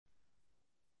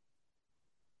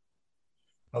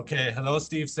Okay, hello,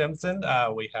 Steve Simpson.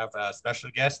 We have a special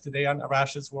guest today on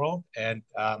Arash's World, and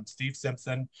Steve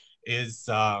Simpson is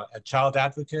a child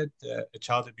advocate, a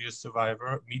child abuse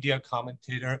survivor, media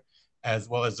commentator, as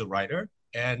well as a writer,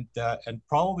 and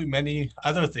probably many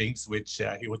other things, which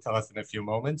he will tell us in a few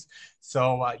moments.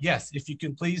 So, yes, if you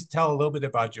can please tell a little bit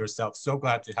about yourself. So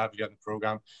glad to have you on the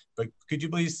program. But could you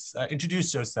please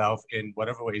introduce yourself in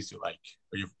whatever ways you like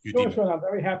or you Sure, deem it? sure. I'm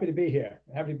very happy to be here.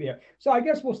 Happy to be here. So I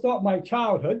guess we'll start my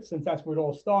childhood since that's where it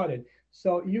all started.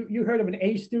 So you heard of an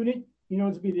A student? You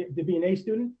know, to be an A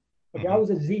student? Okay, I Hmm.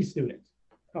 was a Z student.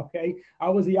 Okay, I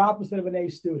was the opposite of an A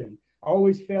student.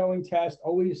 Always failing tests,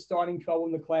 always starting trouble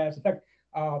in the class. In fact,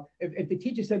 if the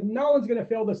teacher said no one's going to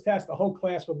fail this test, the whole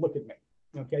class would look at me.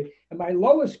 Okay, and my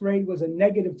lowest grade was a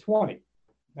negative 20.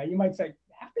 Now you might say,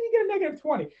 how can you get a negative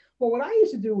 20? Well, what I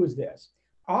used to do was this.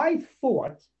 I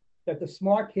thought that the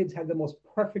smart kids had the most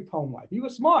perfect home life. You were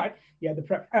smart, you had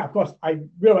the of course, I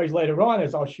realized later on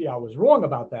as I was wrong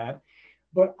about that.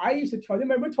 But I used to try.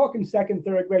 Remember, we're talking second,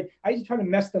 third grade. I used to try to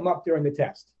mess them up during the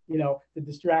test, to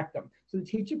distract them. So the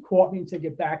teacher caught me and said,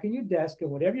 "Get back in your desk,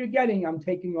 and whatever you're getting, I'm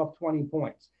taking off 20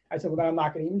 points." I said, "Well, then I'm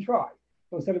not going to even try."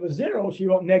 So instead of a zero, she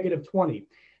wrote negative 20.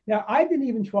 Now, I didn't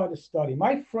even try to study.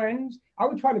 My friends, I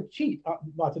would try to cheat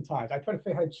lots of times. I tried to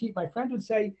figure out how to cheat. My friends would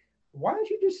say, why don't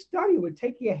you just study? It would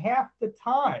take you half the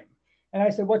time. And I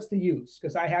said, what's the use?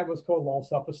 Because I had what's called low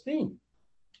self-esteem.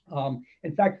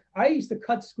 In fact, I used to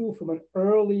cut school from an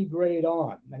early grade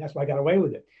on, and that's why I got away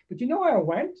with it. But you know where I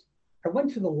went? I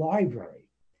went to the library.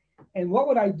 And what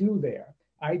would I do there?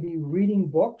 I'd be reading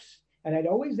books, and I'd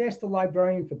always ask the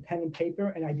librarian for pen and paper,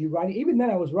 and I'd be writing. Even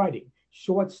then, I was writing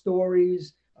short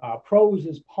stories, prose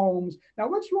as poems. Now,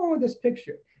 what's wrong with this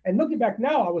picture? And looking back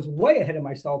now, I was way ahead of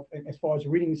myself as far as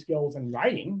reading skills and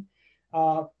writing.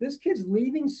 This kid's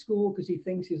leaving school because he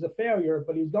thinks he's a failure,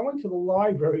 but he's going to the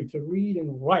library to read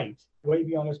and write way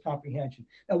beyond his comprehension.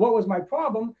 Now, what was my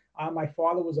problem? My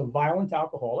father was a violent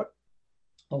alcoholic.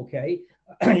 Okay,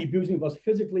 he abused me both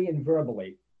physically and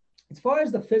verbally. As far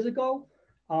as the physical,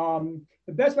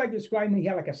 the best way I can describe him, he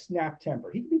had like a snap temper.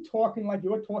 He could be talking like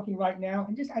you're talking right now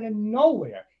and just out of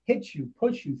nowhere hit you,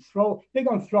 push you, throw, big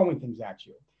on throwing things at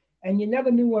you. And you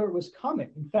never knew where it was coming.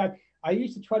 In fact, I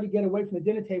used to try to get away from the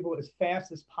dinner table as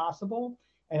fast as possible.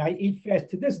 And I eat fast.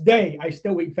 To this day, I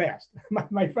still eat fast.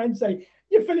 My friends say,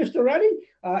 you finished already?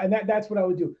 And that's what I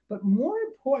would do. But more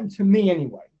important to me,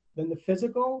 anyway, than the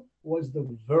physical was the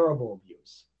verbal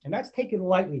abuse. And that's taken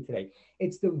lightly today.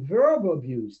 It's the verbal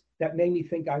abuse that made me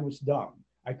think I was dumb.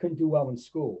 I couldn't do well in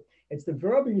school. It's the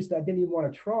verbal abuse that I didn't even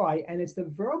want to try. And it's the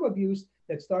verbal abuse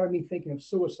that started me thinking of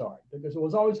suicide because it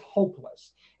was always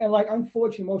hopeless. And like,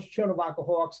 unfortunately, most children of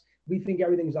alcoholics, we think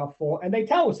everything's our fault. And they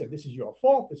tell us that this is your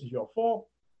fault, this is your fault.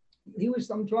 He was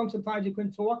some drunk, sometimes he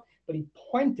couldn't talk, but he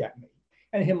pointed at me.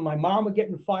 And him and my mom would get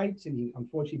in fights, and he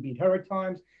unfortunately beat her at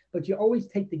times. But you always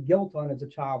take the guilt on as a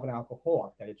child of an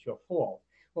alcoholic that it's your fault.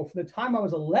 Well, from the time I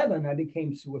was 11, I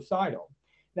became suicidal.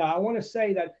 Now, I want to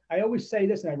say that I always say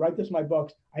this, and I write this in my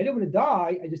books. I didn't want to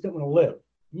die, I just didn't want to live.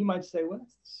 And you might say, well,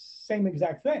 it's the same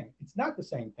exact thing. It's not the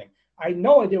same thing. I had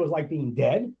no idea it was like being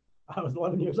dead. I was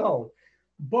 11 years old,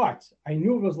 but I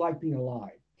knew it was like being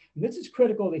alive. And this is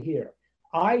critical to hear.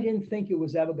 I didn't think it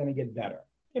was ever going to get better.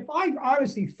 If I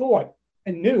honestly thought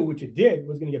and knew, which it did,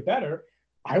 was going to get better,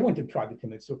 I wouldn't have tried to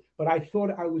commit suicide. But I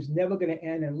thought I was never going to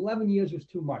end, and 11 years was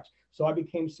too much. So I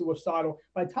became suicidal.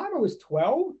 By the time I was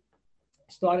 12,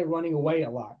 I started running away a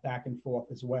lot, back and forth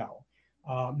as well.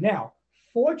 Now,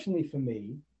 fortunately for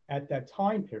me, at that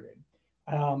time period,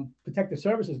 protective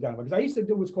services got involved because I used to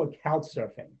do what's called couch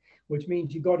surfing, which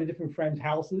means you go to different friends'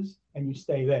 houses and you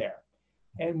stay there.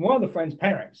 And one of the friend's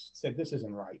parents said, this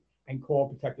isn't right, and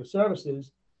called protective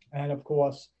services. And of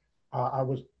course, I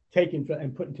was taken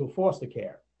and put into foster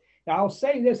care. Now, I'll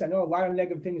say this, I know a lot of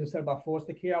negative things are said about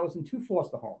foster care. I was in two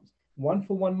foster homes, one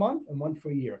for 1 month and one for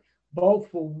a year. Both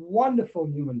for wonderful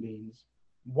human beings,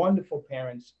 wonderful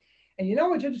parents. And you know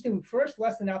what's interesting? First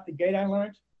lesson out the gate I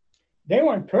learned, they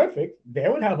weren't perfect. They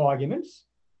would have arguments,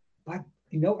 but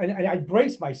and I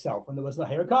braced myself when there was no,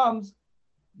 here it comes.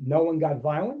 No one got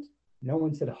violent. No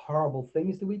one said horrible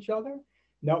things to each other.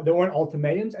 No, there weren't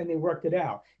ultimatums, and they worked it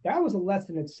out. That was a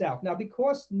lesson itself. Now,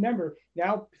 because remember,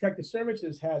 now Protective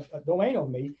Services has a domain of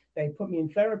me. They put me in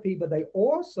therapy, but they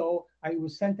also, I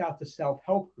was sent out to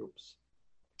self-help groups.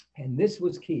 And this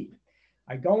was key.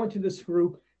 I go into this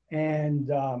group, and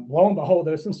lo and behold,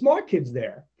 there's some smart kids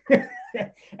there.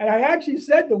 And I actually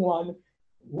said to one,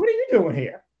 what are you doing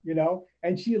here?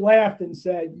 And she laughed and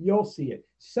said, you'll see it.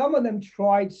 Some of them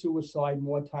tried suicide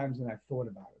more times than I thought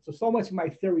about it. So much of my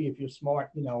theory, if you're smart,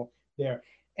 there.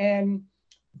 And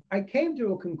I came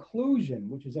to a conclusion,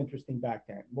 which is interesting back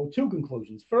then. Well, two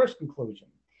conclusions. First conclusion,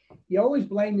 you always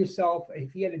blame yourself.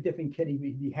 If he had a different kid,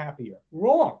 he'd be happier.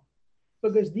 Wrong.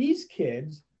 Because these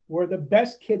kids were the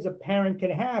best kids a parent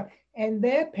could have. And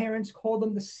their parents called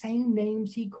them the same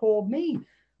names he called me.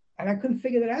 And I couldn't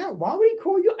figure that out. Why would he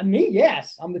call you? Me,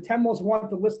 yes. I'm the 10 most wanted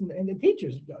to listen, and the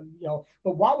teachers,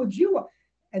 but why would you?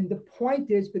 And the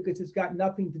point is, because it's got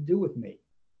nothing to do with me.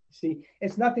 See,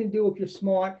 it's nothing to do if you're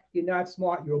smart, you're not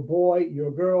smart, you're a boy, you're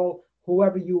a girl,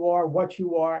 whoever you are, what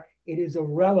you are. It is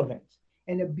irrelevant.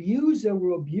 An abuser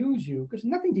will abuse you because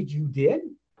nothing that you did.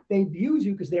 They abuse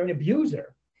you because they're an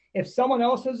abuser. If someone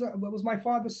else was my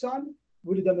father's son,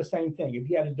 would have done the same thing. If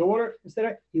he had a daughter instead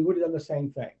of, he would have done the same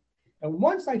thing. And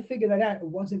once I figured that out, it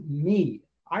wasn't me.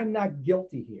 I'm not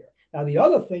guilty here. Now, the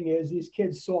other thing is these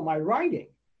kids saw my writing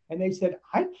and they said,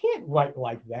 I can't write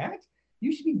like that.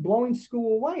 You should be blowing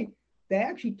school away. They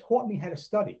actually taught me how to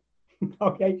study.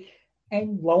 Okay.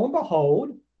 And lo and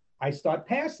behold, I start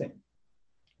passing.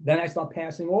 Then I start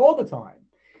passing all the time.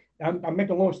 I'm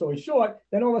making a long story short.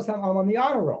 Then all of a sudden I'm on the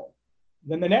honor roll.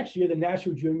 Then the next year, the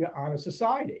National Junior Honor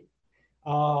Society.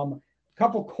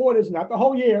 Couple quarters, not the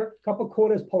whole year, couple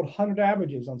quarters pulled 100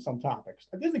 averages on some topics.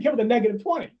 This is the kid with a negative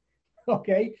 20.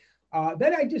 Okay.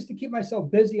 Then I just, to keep myself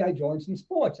busy, I joined some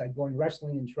sports. I joined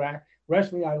wrestling and track.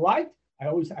 Wrestling I liked.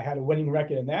 I had a winning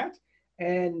record in that.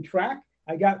 And track,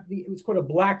 it was called a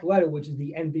black letter, which is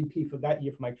the MVP for that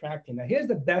year for my track team. Now here's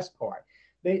the best part.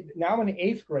 Now I'm in the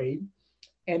 8th grade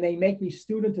and they make me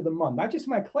student of the month, not just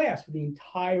my class, for the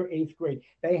entire 8th grade.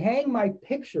 They hang my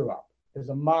picture up as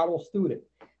a model student.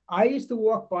 I used to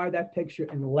walk by that picture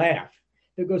and laugh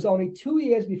because only 2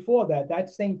 years before that, that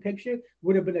same picture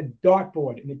would have been a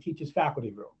dartboard in the teacher's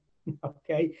faculty room.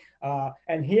 Okay.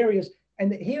 And here's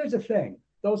the thing.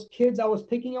 Those kids I was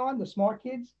picking on, the smart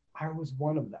kids, I was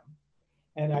one of them.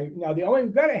 And now the only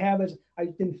regret I have is I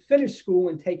didn't finish school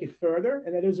and take it further.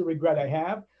 And that is a regret I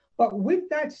have. But with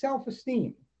that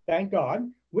self-esteem, thank God,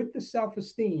 with the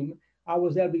self-esteem, I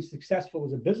was able to be successful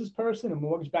as a business person, a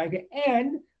mortgage banker,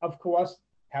 and of course,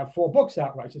 have 4 books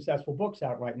out, successful books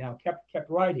out right now, kept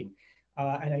writing.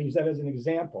 And I use that as an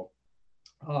example.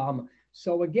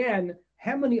 So again,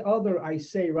 how many other, I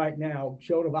say right now,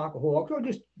 children of alcoholics or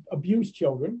just abused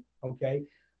children, okay,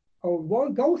 or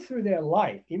go through their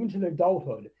life, even to their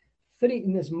adulthood, fitting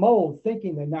in this mold,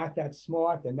 thinking they're not that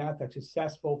smart, they're not that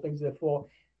successful, things that fall.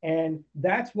 And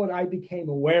that's what I became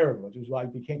aware of, which is why I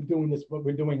became doing this, what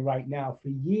we're doing right now for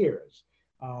years.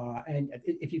 And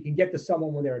if you can get to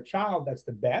someone when they're a child, that's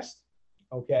the best,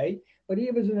 okay? But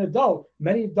even as an adult,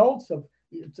 many adults have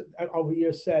over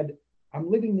years said, I'm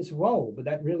living this role, but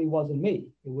that really wasn't me.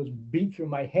 It was beat through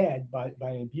my head by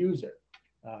an abuser.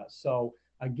 So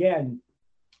again,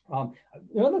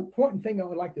 another important thing I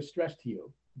would like to stress to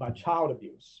you about child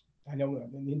abuse. I know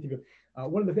in the interview,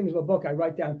 one of the things in the book, I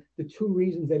write down the 2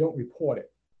 reasons they don't report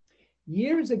it.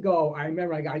 Years ago, I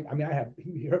remember,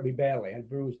 he hurt me badly, I had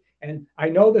bruised. And I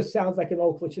know this sounds like an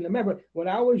old cliche. And remember, when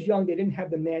I was young, they didn't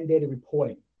have the mandated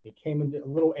reporting. It came in a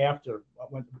little after I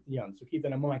went young, so keep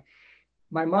that in mind.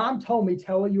 My mom told me,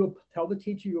 tell the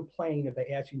teacher you were playing if they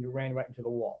asked you, you ran right into the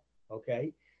wall,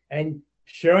 okay? And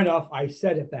sure enough, I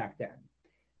said it back then.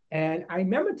 And I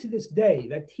remember to this day,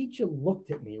 that teacher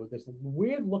looked at me with this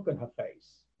weird look on her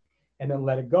face and then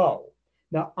let it go.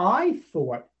 Now, I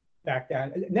thought back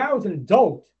then, now as an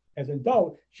adult,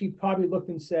 she probably looked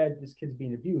and said, this kid's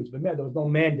being abused. But man, there was no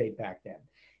mandate back then.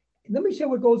 Let me show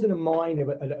what goes in the mind of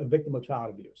a victim of child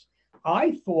abuse.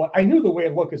 I thought, I knew the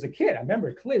weird look as a kid. I remember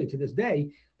it clearly to this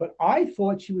day, but I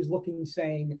thought she was looking and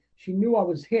saying, she knew I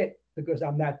was hit because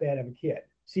I'm that bad of a kid.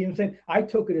 See what I'm saying? I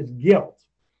took it as guilt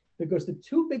because the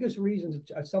 2 biggest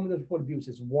reasons someone does report abuse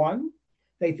is 1,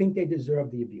 they think they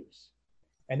deserve the abuse.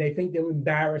 And they think they're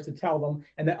embarrassed to tell them,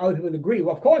 and that other people agree.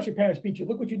 Well, of course your parents beat you.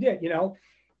 Look what you did,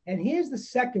 And here's the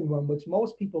second one, which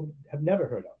most people have never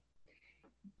heard of.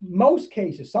 Most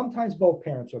cases, sometimes both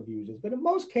parents are abusers, but in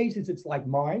most cases, it's like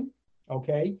mine,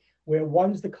 okay, where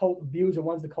one's the co-abuser,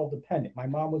 one's the co-dependent. My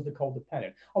mom was the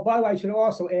co-dependent. Oh, by the way, I should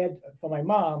also add for my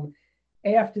mom,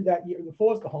 after that year in the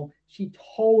foster home, she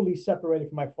totally separated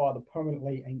from my father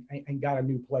permanently and got a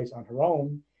new place on her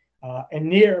own. And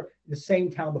near the same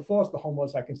town the foster home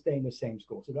was, I can stay in the same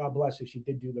school. So God bless her, she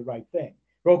did do the right thing.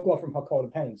 Broke off from her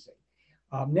codependency.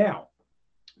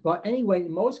 But anyway,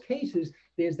 in most cases,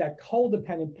 there's that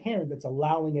codependent parent that's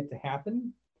allowing it to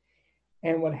happen.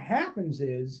 And what happens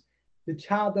is the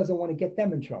child doesn't want to get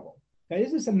them in trouble. Now,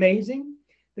 isn't this amazing?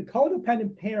 The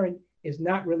codependent parent is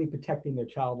not really protecting their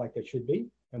child like they should be.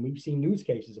 And we've seen news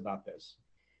cases about this.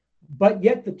 But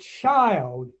yet the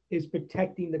child is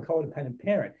protecting the codependent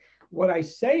parent. what I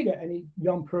say to any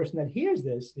young person that hears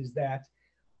this is that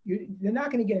they're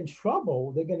not going to get in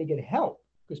trouble. They're going to get help,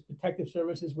 because protective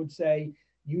services would say,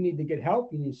 you need to get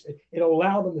help. It'll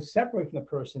allow them to separate from the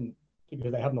person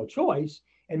because they have no choice.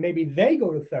 And maybe they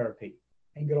go to therapy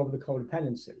and get over the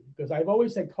codependency. Because I've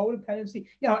always said codependency,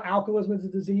 alcoholism is a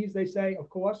disease, they say, of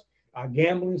course.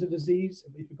 Gambling is a disease,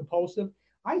 if you're compulsive.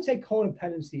 I'd say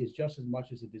codependency is just as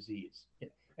much as a disease.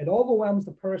 It overwhelms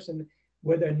the person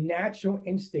where their natural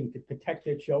instinct to protect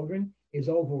their children is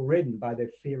overridden by their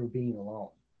fear of being alone,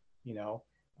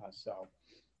 so.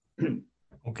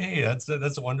 Okay, that's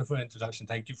a wonderful introduction.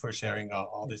 Thank you for sharing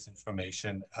all this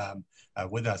information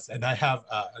with us. And I have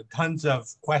tons of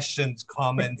questions,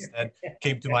 comments that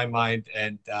came to my mind,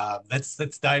 and let's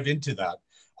dive into that.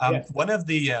 Yes. One of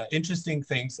the interesting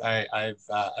things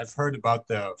I've heard about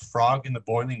the frog in the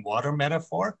boiling water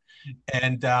metaphor,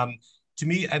 and to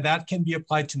me, that can be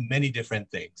applied to many different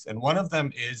things. And one of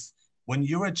them is, when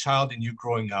you're a child and you're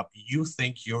growing up, you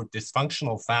think your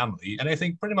dysfunctional family, and I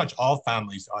think pretty much all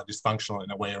families are dysfunctional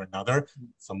in a way or another,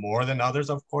 some more than others,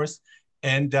 of course,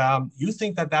 and you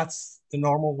think that that's the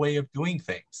normal way of doing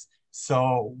things.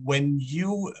 So when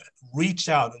you reach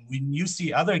out and when you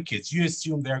see other kids, you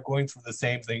assume they're going through the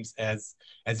same things as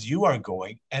you are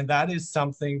going, and that is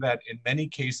something that in many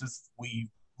cases we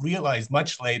realize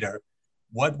much later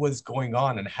what was going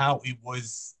on and how it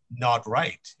was not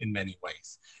right in many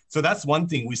ways. So that's one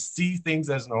thing. We see things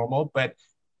as normal, but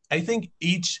I think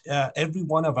every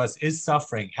one of us is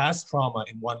suffering, has trauma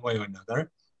in one way or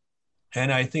another.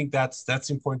 And I think that's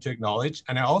important to acknowledge.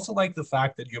 And I also like the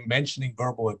fact that you're mentioning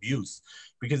verbal abuse,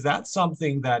 because that's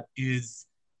something that is,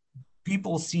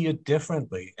 people see it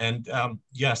differently. And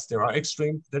yes, there are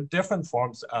different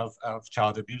forms of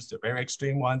child abuse, the very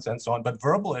extreme ones and so on. But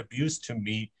verbal abuse to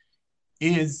me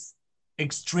is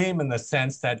extreme in the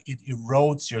sense that it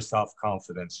erodes your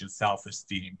self-confidence, your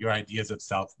self-esteem, your ideas of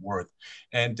self-worth.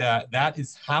 And that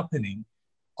is happening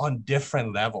on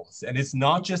different levels. And it's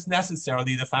not just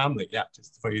necessarily the family. Yeah,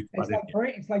 just for you.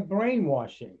 It's like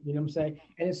brainwashing, you know what I'm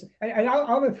saying? And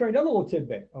I'll refer another little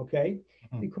tidbit, okay?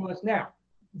 Mm-hmm. Because now,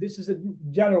 this is a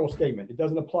general statement. It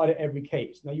doesn't apply to every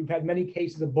case. Now, you've had many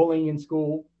cases of bullying in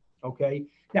school, okay?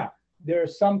 Now, there are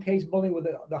some case bullying where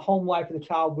the home life of the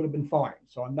child would have been fine.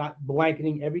 So I'm not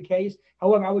blanketing every case.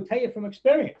 However, I would tell you from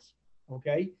experience,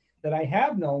 okay, that I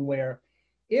have known where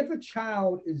if a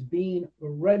child is being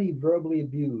already verbally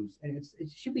abused, and it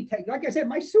should be taken, like I said,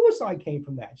 my suicide came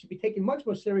from that. It should be taken much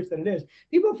more serious than it is.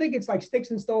 People think it's like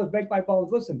sticks and stones break my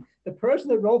bones. Listen, the person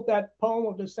that wrote that poem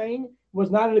of the saying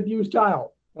was not an abused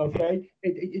child, okay?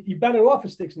 You're better off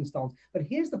with sticks and stones. But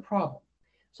here's the problem.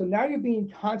 So now you're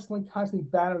being constantly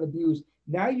battered and abused.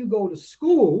 Now you go to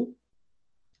school,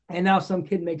 and now some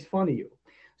kid makes fun of you.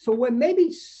 So when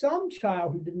maybe some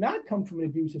child who did not come from an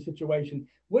abusive situation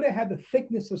would have had the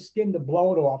thickness of skin to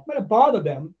blow it off, might have bothered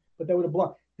them, but they would have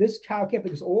blown. This child can't,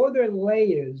 because all their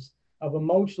layers of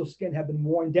emotional skin have been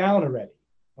worn down already,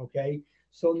 okay?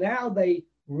 So now they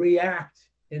react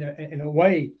in a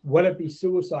way, whether it be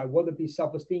suicide, whether it be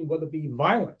self-esteem, whether it be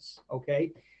violence,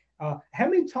 okay? How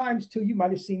many times, too, you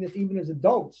might have seen this even as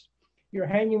adults, you're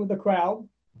hanging with the crowd,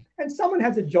 and someone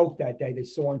has a joke that day they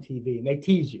saw on TV, and they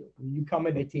tease you. When you come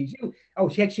in, they tease you. Oh,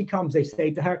 she comes, they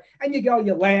say to her, and you go,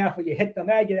 you laugh, or you hit them,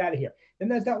 get out of here. Then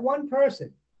there's that one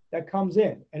person that comes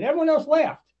in, and everyone else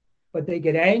laughed, but they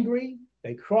get angry,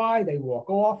 they cry, they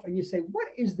walk off, and you say, what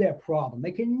is their problem?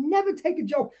 They can never take a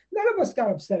joke. None of us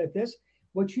got upset at this.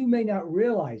 What you may not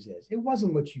realize is, it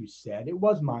wasn't what you said, it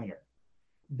was minor.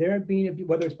 They're being abused,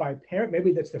 whether it's by a parent,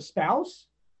 maybe that's their spouse,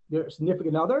 their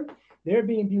significant other, they're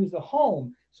being abused at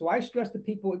home. So I stress to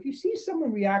people, if you see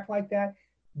someone react like that,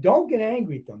 don't get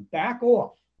angry at them, back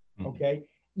off, okay?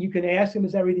 You can ask them,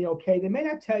 is everything okay? They may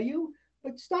not tell you,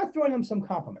 but start throwing them some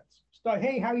compliments. Start,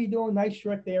 hey, how are you doing? Nice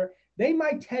shirt there. They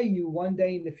might tell you one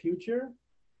day in the future,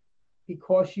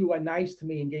 because you are nice to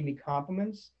me and gave me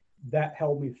compliments, that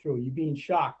helped me through. You being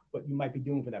shocked, what you might be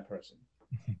doing for that person.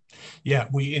 Yeah,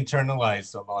 we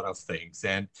internalize a lot of things,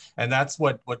 and that's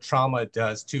what trauma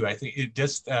does too. I think it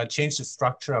just changed the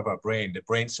structure of our brain. The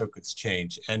brain circuits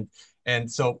change,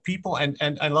 and so people, and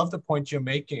I love the point you're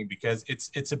making, because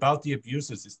it's about the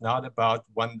abusers. It's not about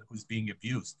one who's being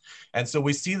abused. And so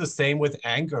we see the same with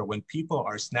anger when people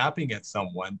are snapping at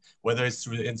someone, whether it's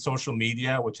in social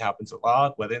media, which happens a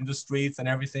lot, whether in the streets and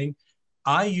everything.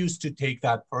 I used to take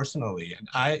that personally, and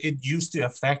it used to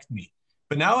affect me.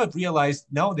 But now I've realized,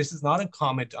 no, this is not a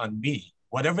comment on me.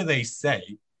 Whatever they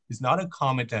say is not a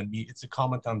comment on me, it's a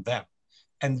comment on them.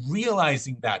 And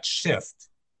realizing that shift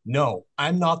no,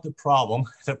 I'm not the problem.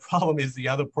 The problem is the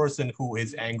other person who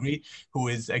is angry, who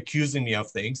is accusing me of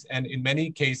things. And in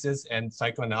many cases, and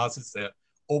psychoanalysis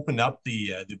opened up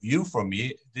the view for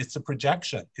me, it's a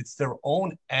projection. It's their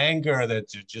own anger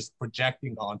that they're just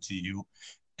projecting onto you.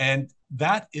 And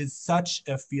that is such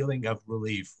a feeling of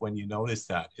relief when you notice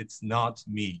that it's not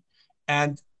me.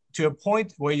 And to a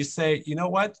point where you say, you know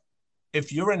what?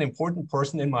 If you're an important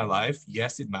person in my life,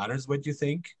 yes, it matters what you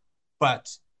think, but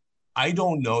I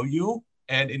don't know you.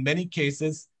 And in many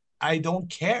cases, I don't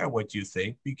care what you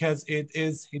think because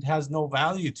it has no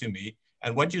value to me.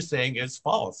 And what you're saying is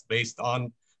false based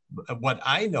on what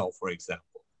I know, for example.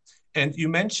 And you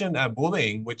mentioned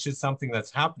bullying, which is something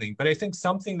that's happening. But I think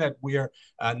something that we're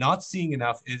not seeing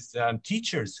enough is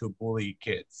teachers who bully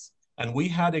kids. And we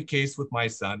had a case with my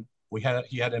son.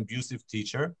 He had an abusive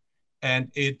teacher,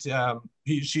 and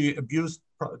she abused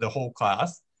the whole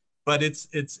class. But it's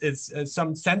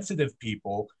some sensitive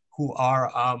people who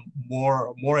are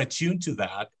more attuned to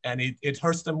that, and it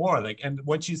hurts them more. Like, and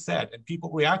what you said, and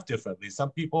people react differently.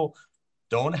 Some people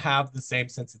don't have the same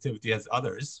sensitivity as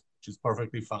others, which is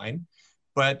perfectly fine.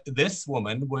 But this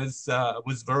woman was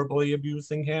verbally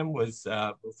abusing him, was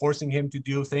forcing him to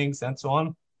do things, and so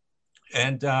on.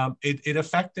 And it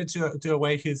affected to a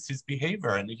way his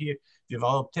behavior, and he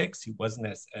developed tics. He wasn't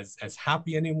as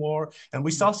happy anymore, and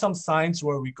we saw some signs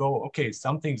where we go, okay,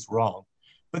 something's wrong.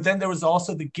 But then there was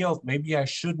also the guilt. Maybe I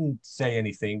shouldn't say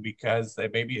anything because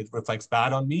maybe it reflects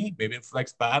bad on me. Maybe it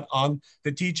reflects bad on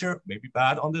the teacher. Maybe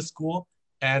bad on the school.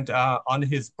 And on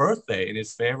his birthday, in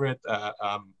his favorite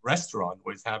restaurant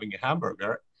where he's having a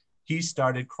hamburger, he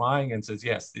started crying and says,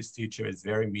 yes, this teacher is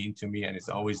very mean to me and is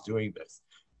always doing this.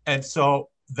 And so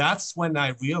that's when I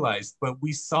realized, but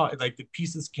we saw it, like the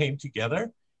pieces came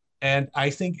together. And I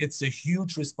think it's a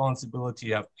huge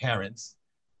responsibility of parents.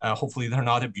 Hopefully they're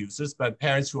not abusers, but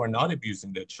parents who are not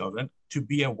abusing their children to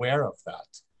be aware of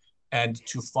that and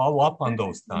to follow up on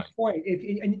those signs. Point.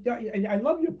 And I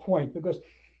love your point because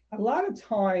a lot of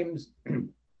times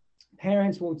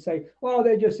parents will say, well,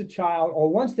 they're just a child, or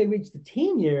once they reach the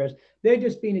teen years, they're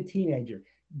just being a teenager.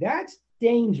 That's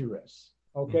dangerous,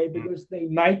 okay? Mm-hmm. Because they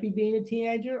might be being a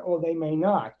teenager or they may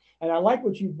not. And I like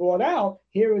what you brought out.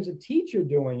 Here is a teacher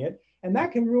doing it, and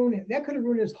that could have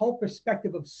ruined his whole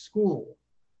perspective of school.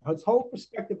 His whole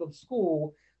perspective of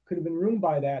school could have been ruined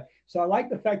by that. So I like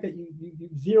the fact that you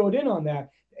zeroed in on that.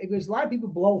 Because a lot of people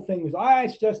blow things.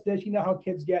 It's just this, you know how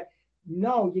kids get.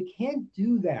 No, you can't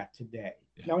do that today.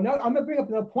 Yeah. Now, I'm going to bring up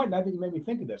another point. Now that you made me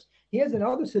think of this. Here's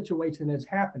another situation that's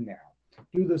happened now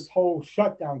through this whole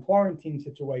shutdown quarantine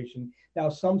situation. Now,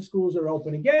 some schools are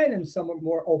open again and some are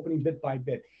more opening bit by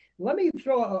bit. Let me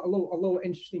throw a little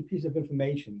interesting piece of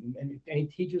information. And any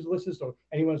teachers, listeners, or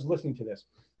anyone who's listening to this.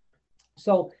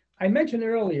 So I mentioned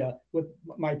earlier with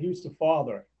my abusive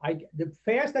father, the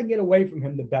faster I get away from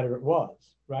him, the better it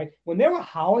was, right? When there were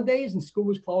holidays and school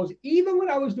was closed, even when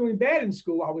I was doing bad in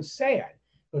school, I was sad.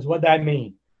 Because what that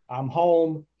mean? I'm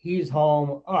home, he's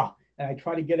home, and I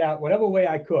try to get out whatever way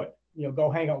I could,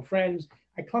 go hang out with friends.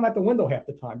 I climb out the window half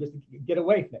the time just to get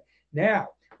away from it. Now,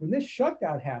 when this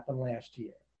shutdown happened last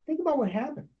year, think about what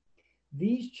happened.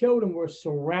 These children were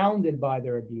surrounded by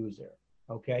their abuser.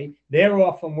 Okay, they're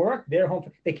off from work. They're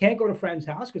home. They can't go to friend's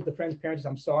house because the friend's parents said,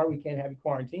 I'm sorry, we can't have you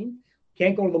quarantined.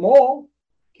 Can't go to the mall.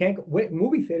 Can't go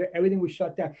movie theater. Everything was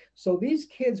shut down. So these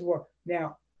kids were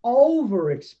now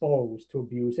overexposed to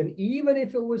abuse. And even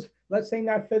if it was, let's say,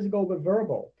 not physical, but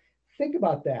verbal, think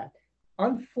about that.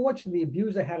 Unfortunately, the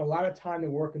abuser had a lot of time to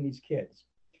work on these kids.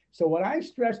 So what I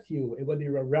stress to you, whether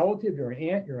you're a relative, you're an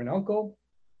aunt, you're an uncle,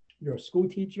 you're a school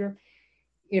teacher,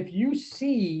 if you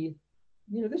see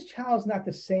this child's not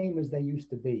the same as they used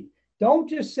to be. Don't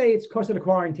just say it's because of the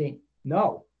quarantine.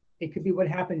 No, it could be what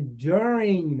happened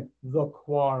during the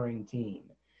quarantine.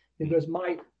 Because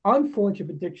my unfortunate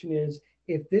prediction is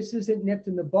if this isn't nipped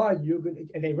in the bud,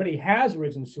 and it really has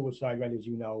risen suicide rate, as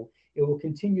you know, it will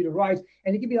continue to rise.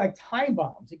 And it could be like time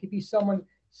bombs. It could be someone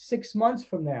 6 months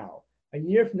from now, a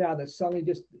year from now, that suddenly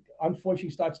just unfortunately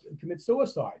starts to commit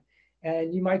suicide.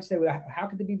 And you might say, well, how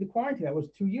could it be the quarantine? That was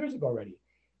 2 years ago already.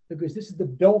 Because this is the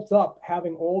built up,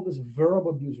 having all this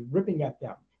verbal abuse ripping at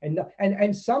them.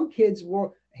 And some kids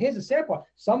were, here's the sad part,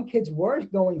 some kids were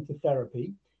going to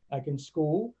therapy, like in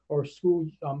school or school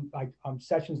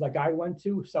sessions like I went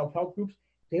to, self-help groups.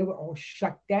 They were all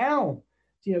shut down,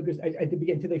 because at the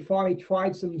beginning, until they finally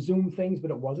tried some Zoom things, but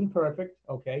it wasn't perfect,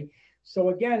 okay?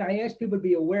 So again, I ask people to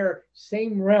be aware,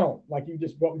 same realm, like you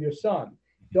just brought with your son.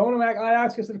 Don't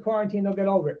ask us to the quarantine, they'll get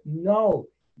over it. No.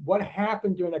 What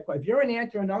happened during that? If you're an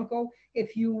aunt or an uncle,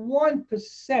 if you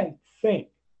 1% think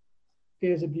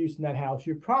there's abuse in that house,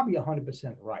 you're probably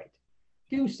 100% right.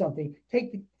 do something.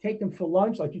 Take them for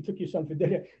lunch, like you took your son for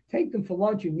dinner. Take them for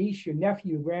lunch, your niece, your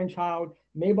nephew, your grandchild.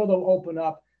 Maybe they'll open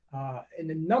up. And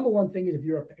the number one thing is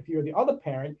if you're the other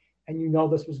parent and you know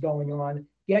this was going on,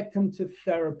 get them to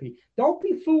therapy. Don't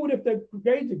be fooled if the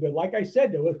grades are good. Like I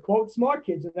said, there were quote smart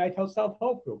kids in that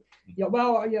self-help group.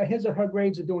 His or her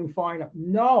grades are doing fine.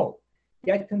 No,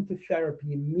 get them to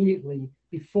therapy immediately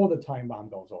before the time bomb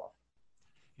goes off.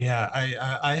 Yeah,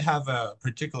 I have a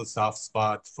particular soft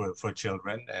spot for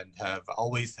children and have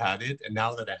always had it. And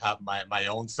now that I have my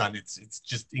own son, it's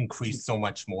just increased so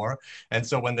much more. And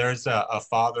so when there's a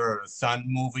father or a son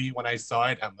movie, when I saw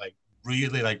it, I'm like,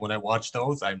 really, like when I watch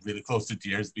those, I'm really close to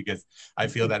tears because I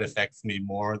feel that affects me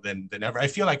more than ever. I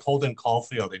feel like Holden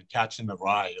Caulfield in Catching the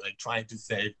Rye, like trying to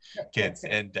save kids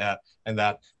and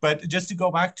that. But just to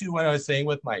go back to what I was saying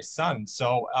with my son,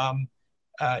 so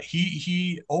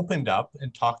he opened up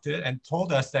and talked to it and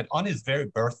told us that on his very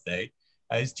birthday,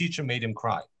 his teacher made him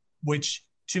cry, which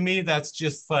to me, that's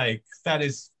just like, that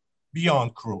is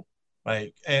beyond cruel,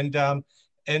 right? And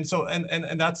so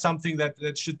that's something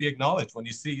that should be acknowledged when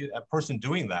you see a person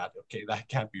doing that. Okay, that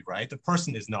can't be right. The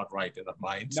person is not right in their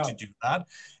mind to do that.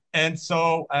 And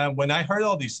so when I heard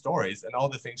all these stories and all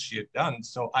the things she had done,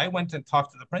 so I went and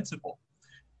talked to the principal.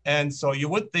 And so you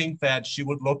would think that she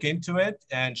would look into it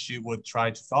and she would try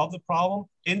to solve the problem.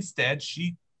 Instead,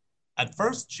 at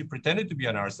first, she pretended to be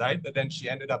on our side, but then she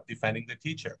ended up defending the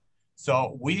teacher.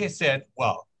 So we said,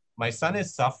 well, my son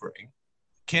is suffering.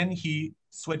 Can he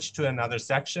switch to another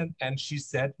section? And she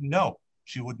said, no,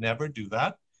 she would never do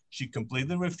that. She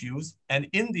completely refused. And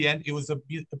in the end, it was a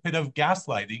bit of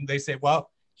gaslighting. They say, well,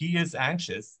 he is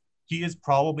anxious. He is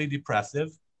probably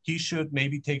depressive. He should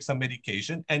maybe take some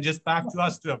medication, and just back to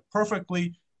us to a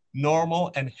perfectly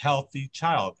normal and healthy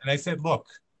child. And I said, look,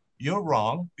 you're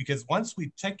wrong, because once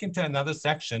we check into another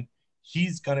section,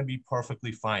 he's going to be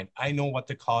perfectly fine. I know what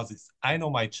the cause is. I know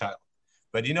my child.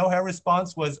 But her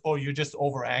response was, oh, you're just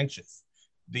over anxious.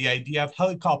 The idea of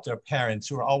helicopter parents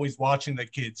who are always watching the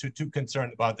kids, who are too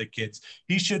concerned about the kids.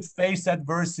 He should face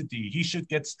adversity. He should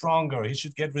get stronger. He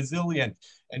should get resilient.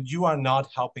 And you are not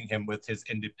helping him with his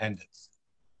independence.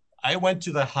 I went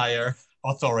to the higher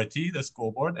authority, the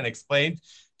school board, and explained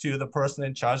to the person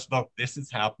in charge, look, this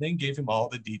is happening, gave him all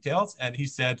the details. And he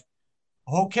said,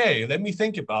 okay, let me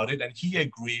think about it. And he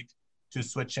agreed to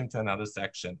switch him to another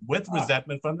section with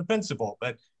resentment from the principal.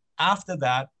 But after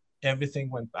that, everything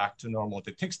went back to normal.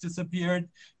 The tics disappeared,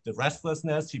 the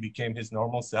restlessness, he became his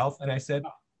normal self. And I said,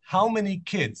 how many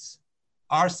kids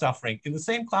are suffering in the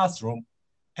same classroom,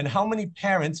 and how many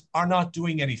parents are not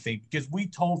doing anything? Because we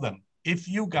told them, if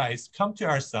you guys come to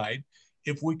our side,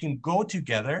 if we can go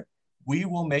together, we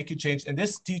will make a change. And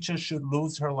this teacher should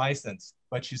lose her license,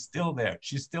 but she's still there.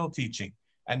 She's still teaching.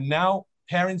 And now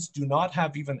parents do not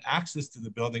have even access to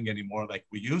the building anymore like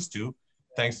we used to,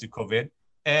 thanks to COVID.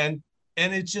 And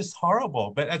it's just horrible.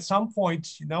 But at some point,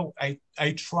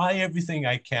 I try everything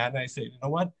I can. I say, you know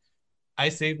what? I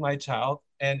saved my child,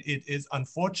 and it is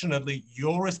unfortunately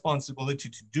your responsibility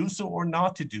to do so or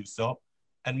not to do so.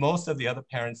 And most of the other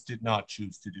parents did not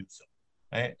choose to do so,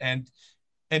 right? And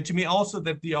to me also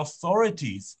that the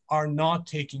authorities are not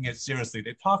taking it seriously.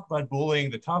 They talk about bullying,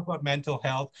 they talk about mental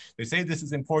health, they say this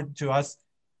is important to us.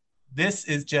 This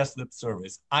is just lip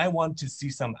service. I want to see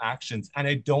some actions, and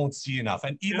I don't see enough.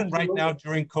 And even right now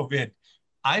during COVID,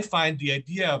 I find the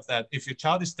idea of that if your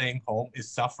child is staying home,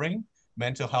 is suffering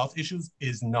mental health issues,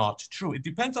 is not true. It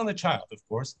depends on the child, of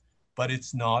course, but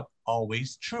it's not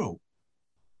always true.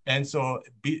 And so,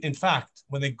 in fact,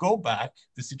 when they go back,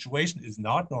 the situation is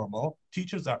not normal.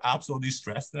 Teachers are absolutely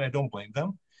stressed, and I don't blame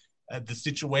them. The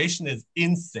situation is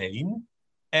insane.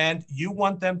 And you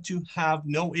want them to have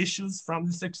no issues from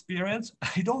this experience?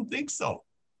 I don't think so.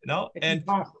 It's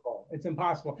impossible. It's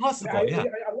impossible. Yeah.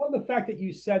 I love the fact that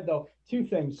you said, though, two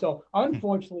things. So,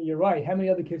 unfortunately, you're right. How many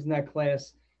other kids in that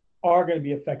class are going to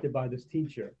be affected by this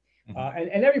teacher?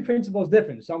 And every principal is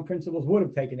different. Some principals would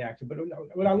have taken action, but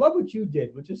what I love what you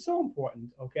did, which is so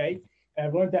important, okay? And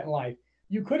I've learned that in life.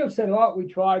 You could have said, oh, we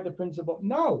tried the principal.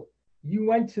 No, you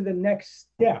went to the next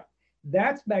step.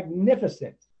 That's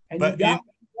magnificent. And you got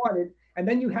what you wanted. And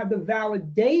then you have the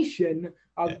validation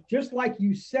of, just like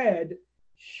you said,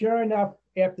 sure enough,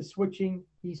 after switching,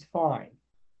 he's fine,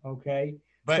 okay?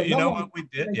 But so you know what we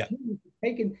did? Yeah.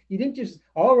 You didn't just,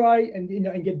 all right, and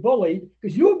and get bullied,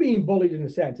 because you were being bullied in a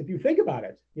sense, if you think about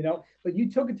it, but you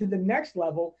took it to the next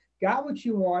level, got what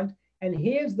you want, and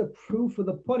here's the proof of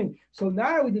the pudding. So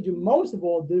not only did you most of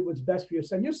all did what's best for your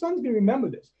son, your son's gonna remember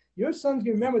this. Your son's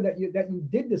gonna remember that you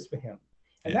did this for him.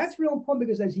 And that's real important,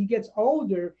 because as he gets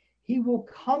older, he will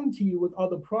come to you with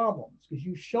other problems, because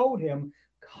you showed him,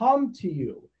 come to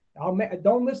you.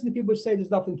 Don't listen to people who say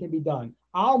there's nothing can be done.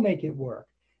 I'll make it work.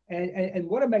 And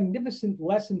what a magnificent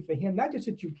lesson for him. Not just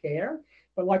that you care,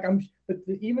 but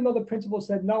even though the principal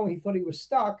said no, and he thought he was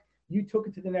stuck, you took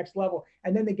it to the next level.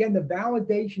 And then again, the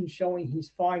validation showing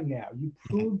he's fine now. You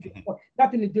proved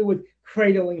nothing to do with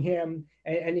cradling him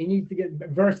and he needs to get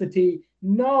adversity.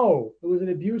 No, it was an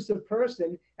abusive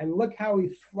person. And look how he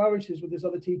flourishes with this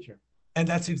other teacher. And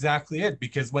that's exactly it.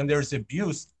 Because when there's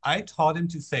abuse, I taught him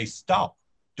to say, stop,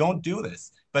 don't do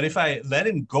this. But if I let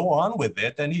him go on with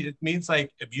it, then it means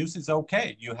like abuse is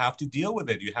okay. You have to deal with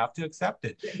it. You have to accept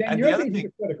it. Then and you're being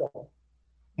hypocritical.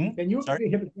 Then you're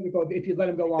being hypocritical if you let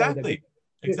him go on with it.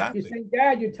 Exactly. You're saying,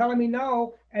 Dad, you're telling me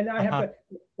no, and I have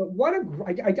to. But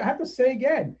I have to say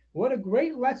again, what a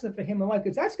great lesson for him in life,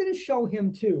 because that's going to show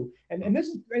him too. And this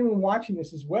is anyone watching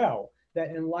this as well,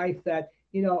 that in life that,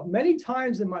 many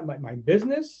times in my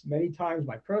business, many times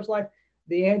my personal life,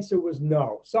 the answer was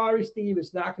no. Sorry, Steve,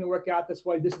 it's not going to work out this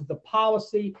way. This is the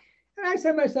policy. And I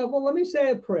said to myself, well, let me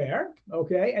say a prayer,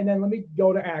 okay, and then let me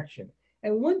go to action.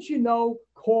 And once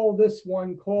call this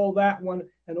one, call that one,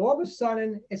 and all of a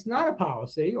sudden, it's not a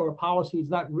policy, or a policy is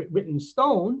not written in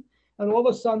stone, and all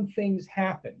of a sudden things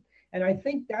happen. And I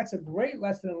think that's a great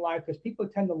lesson in life, because people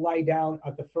tend to lie down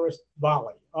at the first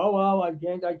volley. Oh, well,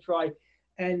 again, I tried.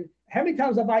 And how many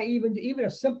times have I even a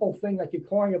simple thing like you're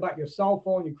calling about your cell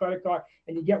phone, your credit card,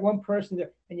 and you get one person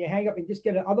and you hang up and just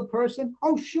get another person?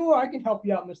 Oh, sure, I can help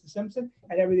you out, Mr. Simpson,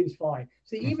 and everything's fine.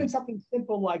 So even something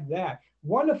simple like that.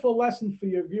 Wonderful lesson for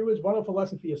your viewers, wonderful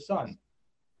lesson for your son.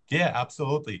 Yeah,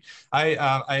 absolutely. I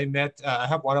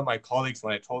have one of my colleagues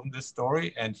when I told him this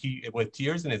story, and he, with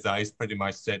tears in his eyes, pretty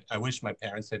much said, I wish my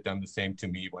parents had done the same to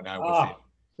me when I was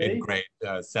in grade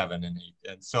 7 and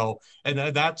 8. And so,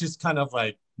 that just kind of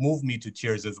like moved me to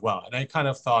tears as well. And I kind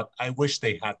of thought, I wish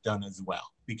they had done as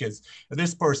well, because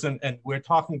this person, and we're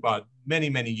talking about many,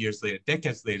 many years later,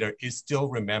 decades later, is still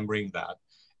remembering that.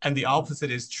 And the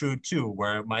opposite is true too,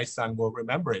 where my son will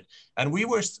remember it. And we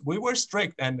were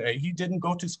strict, and he didn't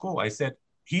go to school. I said,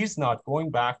 he's not going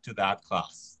back to that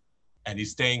class, and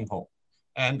he's staying home.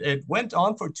 And it went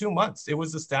on for 2 months. It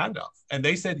was a standoff. And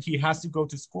they said he has to go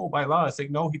to school by law. I said,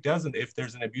 no, he doesn't. If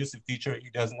there's an abusive teacher, he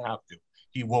doesn't have to.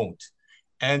 He won't.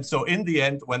 And so in the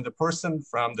end, when the person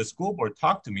from the school board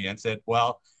talked to me and said,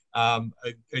 well,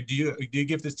 do you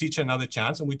give this teacher another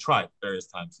chance? And we tried various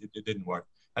times. It didn't work.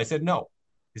 I said, no.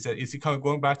 He said, is he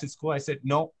going back to school? I said,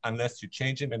 no, unless you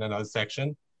change him in another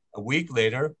section. A week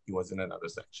later, he was in another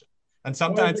section. And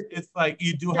sometimes it's like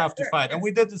you do have to fight. And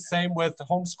we did the same with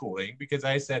homeschooling, because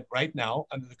I said right now,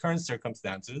 under the current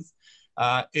circumstances,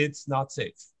 it's not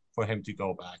safe for him to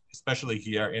go back, especially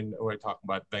here we're talking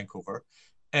about Vancouver.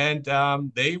 And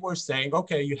they were saying,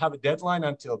 okay, you have a deadline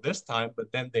until this time,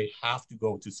 but then they have to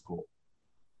go to school.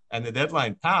 And the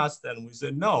deadline passed, and we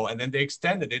said no. And then they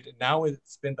extended it, and now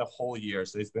it's been the whole year.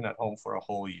 So he's been at home for a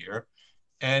whole year.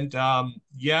 And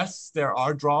yes, there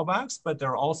are drawbacks, but there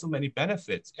are also many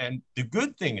benefits. And the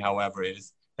good thing, however,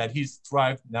 is that he's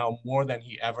thrived now more than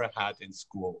he ever had in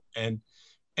school. And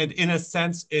in a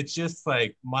sense, it's just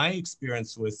like my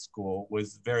experience with school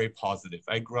was very positive.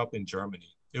 I grew up in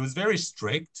Germany. It was very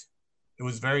strict. It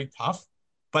was very tough.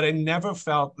 But I never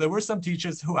felt, there were some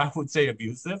teachers who I would say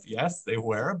abusive. Yes, they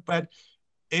were, but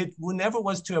it never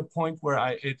was to a point where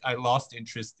I lost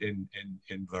interest in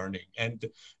learning. And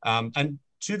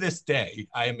to this day,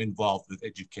 I am involved with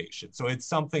education. So it's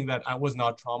something that I was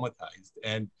not traumatized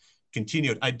and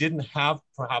continued. I didn't have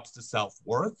perhaps the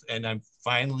self-worth, and I'm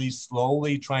finally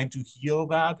slowly trying to heal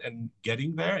that and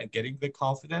getting there and getting the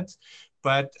confidence.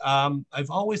 But I've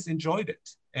always enjoyed it.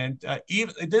 And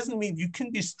even, it doesn't mean you can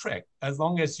be strict as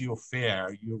long as you're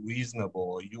fair, you're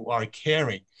reasonable, you are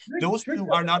caring. Those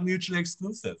two are not mutually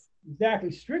exclusive.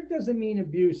 Exactly. Strict doesn't mean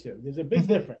abusive. There's a big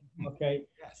difference. Okay.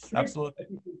 Yes, strict, absolutely.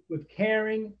 With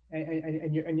caring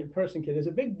and your person kid, there's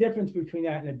a big difference between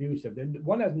that and abusive.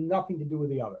 One has nothing to do with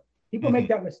the other. People make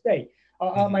that mistake.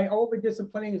 My over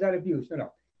disciplining, is that abuse?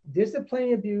 No.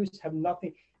 Disciplining, abuse have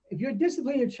nothing. If you're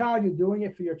disciplining your child, you're doing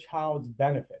it for your child's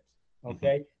benefit.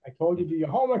 Okay. I told you to do your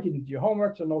homework. You did your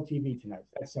homework, so no TV tonight.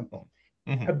 That's simple.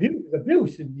 Abuse.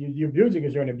 You're abusing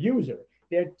because you're an abuser.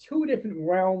 They're two different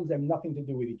realms and nothing to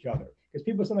do with each other. Because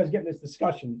people sometimes get in this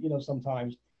discussion,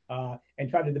 sometimes and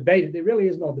try to debate it. There really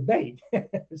is no debate.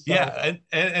 So, yeah,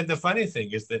 and the funny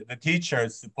thing is that the teacher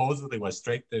supposedly was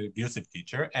strict, the abusive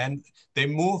teacher, and they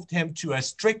moved him to a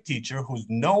strict teacher who's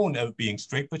known of being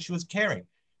strict, but she was caring.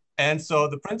 And so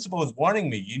the principal was warning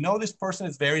me, this person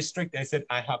is very strict. I said,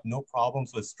 I have no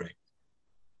problems with strict.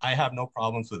 I have no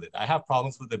problems with it. I have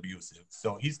problems with abusive.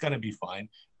 So he's going to be fine.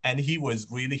 And he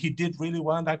did really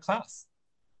well in that class.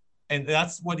 And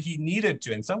that's what he needed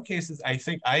to. In some cases, I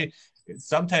think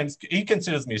sometimes he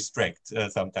considers me strict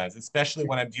sometimes, especially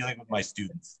when I'm dealing with my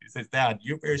students. He says, Dad,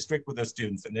 you're very strict with the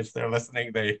students. And if they're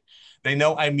listening, they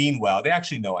know I mean well. They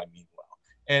actually know I mean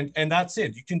well. And that's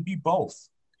it. You can be both.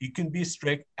 You can be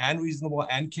strict and reasonable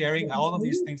and caring, all of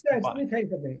these things combined. Let me tell you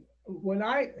something.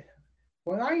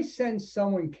 When I sense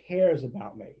someone cares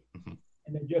about me, mm-hmm.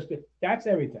 and then that's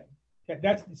everything.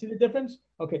 See the difference?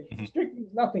 Okay, mm-hmm. Strict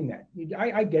means nothing then.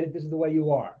 I get it. This is the way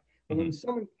you are. But mm-hmm. when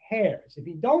someone cares, if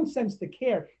you don't sense the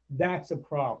care, that's a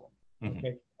problem. Mm-hmm. Okay,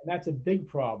 and that's a big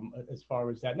problem as far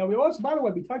as that. Now, we also, by the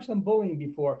way, we touched on bullying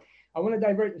before. I want to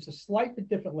divert this a slight bit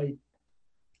differently.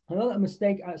 Another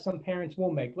mistake some parents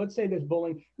will make. Let's say there's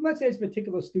bullying. Let's say it's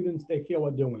particular students they feel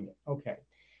are doing it. Okay,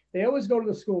 they always go to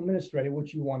the school administrator,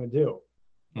 which you want to do.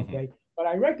 Okay, mm-hmm. But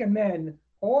I recommend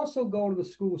also go to the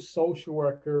school social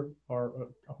worker or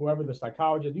whoever the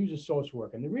psychologist, use a social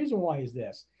worker. And the reason why is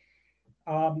this.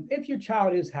 If your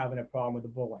child is having a problem with the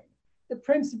bullying, the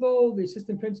principal, the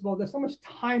assistant principal, there's so much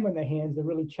time on their hands to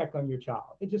really check on your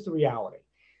child. It's just a reality.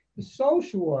 The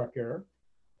social worker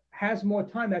has more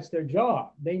time. That's their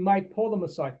job. They might pull them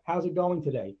aside. How's it going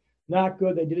today? Not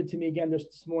good. They did it to me again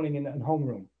this morning in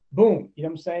homeroom. Boom. You know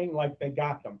what I'm saying? Like they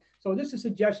got them. So this is a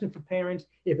suggestion for parents.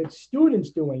 If it's students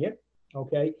doing it,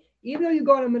 okay, even though you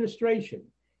go on administration,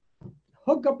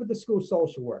 hook up with the school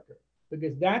social worker,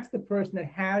 because that's the person that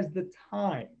has the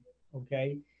time,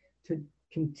 okay, to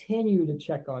continue to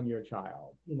check on your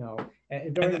child, you know.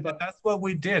 And that's what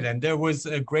we did, and there was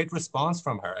a great response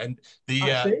from her. And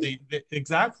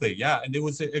exactly, yeah, and it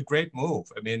was a great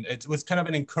move. I mean, it was kind of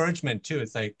an encouragement too.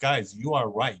 It's like, guys, you are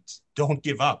right. Don't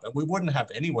give up. And we wouldn't have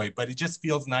anyway, but it just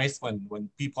feels nice when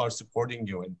people are supporting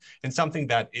you and something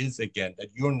that is, again, that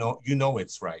you know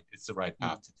it's right. It's the right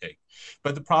path to take.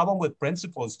 But the problem with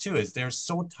principals too is they're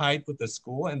so tight with the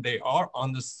school, and they are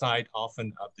on the side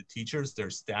often of the teachers, their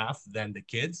staff, than the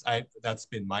kids. That's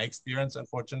been my experience,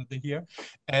 unfortunately, here.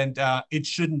 And it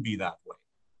shouldn't be that way.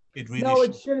 It really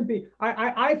it shouldn't be.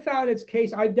 I found its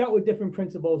case. I dealt with different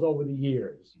principals over the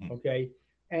years. Mm-hmm. Okay.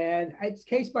 And it's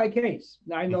case by case.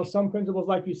 Now, I know some principals,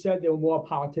 like you said, they were more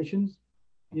politicians,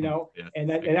 you know, yes. and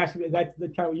that's the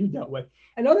kind of you dealt with.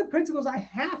 And other principals, I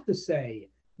have to say,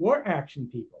 were action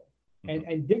people, mm-hmm.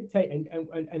 and did take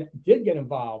and did get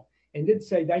involved and did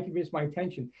say, thank you for my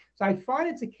attention. So I find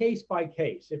it's a case by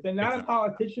case. If they're not a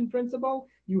politician principal,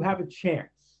 you have a chance.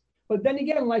 But then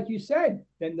again, like you said,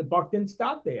 then the buck didn't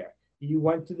stop there. You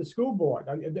went to the school board.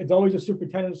 It's always a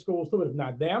superintendent of schools too, but if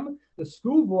not them, the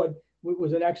school board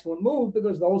was an excellent move,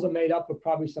 because those are made up of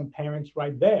probably some parents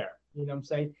right there. You know what I'm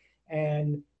saying?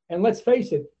 And let's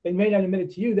face it, they may not admit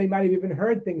it to you. They might have even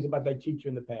heard things about their teacher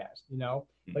in the past, you know.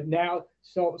 But now,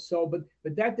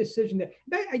 but that decision,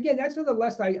 that again, that's another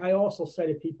lesson I also say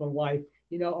to people in life.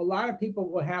 You know, a lot of people,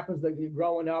 what happens, that you're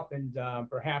growing up and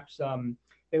perhaps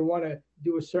they want to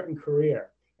do a certain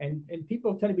career. And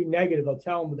people tend to be negative. They'll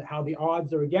tell them how the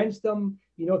odds are against them.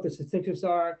 You know what the statistics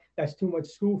are. That's too much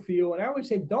school for you. And I always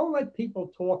say, don't let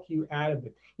people talk you out of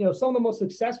it. You know, some of the most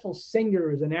successful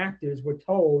singers and actors were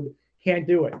told, can't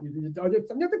do it. You know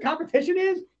what the competition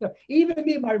is? Even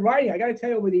me in my writing, I got to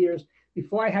tell you, over the years,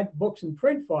 before I had books in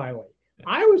print finally,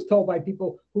 I was told by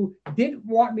people who didn't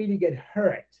want me to get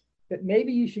hurt that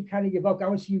maybe you should kind of give up. I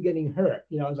want to see you getting hurt.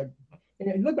 You know, I was like, and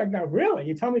it looked like, now really,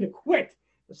 you tell me to quit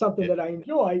something that I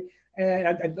enjoy.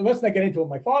 And let's not get into what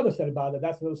my father said about it.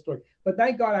 That's another story. But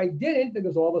thank God I didn't,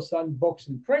 because all of a sudden books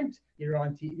and print, you're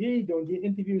on TV, doing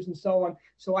interviews and so on.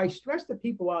 So I stress to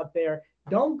people out there,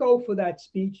 don't go for that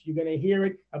speech. You're going to hear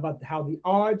it about how the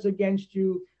odds against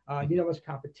you, you know, how much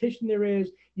competition there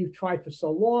is. You've tried for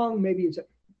so long. Maybe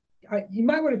you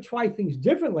might want to try things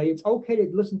differently. It's okay to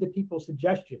listen to people's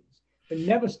suggestions, but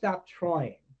never stop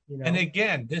trying. You know? And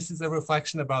again, this is a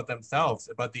reflection about themselves,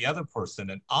 about the other person.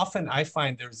 And often I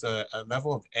find there's a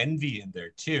level of envy in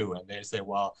there too. And they say,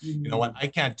 well, you know what, I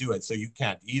can't do it, so you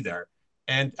can't either.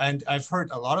 And I've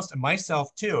heard a lot of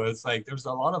myself too. It's like there's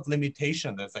a lot of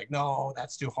limitation. That's like, no,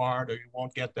 that's too hard, or you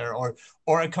won't get there, or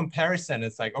a comparison.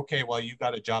 It's like, okay, well, you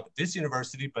got a job at this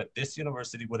university, but this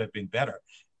university would have been better.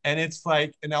 And it's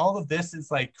like, and all of this is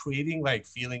like creating like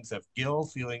feelings of guilt,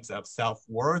 feelings of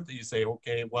self-worth. You say,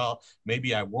 okay, well,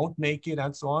 maybe I won't make it,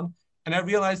 and so on. And I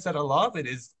realized that a lot of it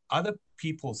is other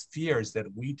people's fears that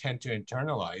we tend to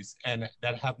internalize and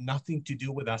that have nothing to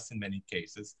do with us in many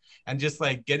cases. And just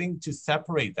like getting to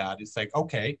separate that, it's like,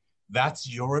 okay,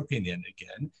 that's your opinion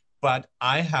again, but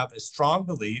I have a strong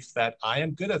belief that I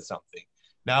am good at something.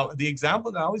 Now, the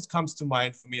example that always comes to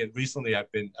mind for me, and recently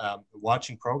I've been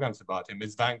watching programs about him,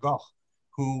 is Van Gogh,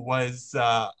 who was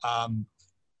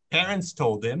Parents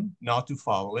told him not to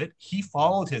follow it. He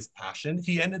followed his passion.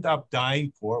 He ended up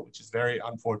dying poor, which is very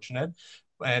unfortunate,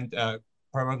 and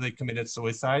probably committed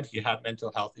suicide. He had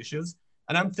mental health issues.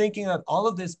 And I'm thinking that all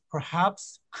of this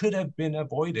perhaps could have been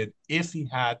avoided if he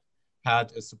had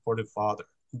had a supportive father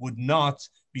who would not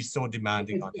be so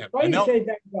demanding on him. I know it's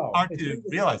hard to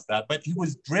realize that, but he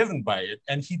was driven by it,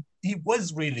 and he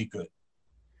was really good.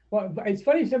 Well, it's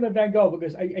funny you said Van Gogh,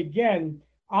 because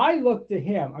I looked to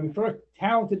him. I mean, first,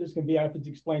 talented as can be. I have to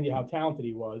explain to you how talented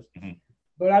he was. Mm-hmm.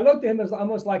 But I looked at him as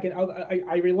almost like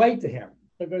I relate to him,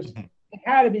 because mm-hmm. there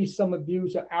had to be some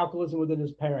abuse or alcoholism within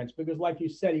his parents, because like you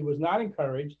said, he was not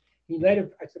encouraged. He later,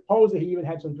 I suppose that he even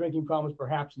had some drinking problems,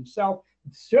 perhaps himself.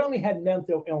 He certainly had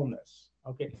mental illness.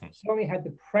 Okay. Mm-hmm. Certainly had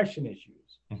depression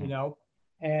issues, mm-hmm. you know,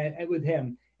 and with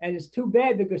him. And it's too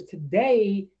bad, because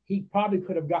today he probably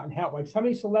could have gotten help. Like some of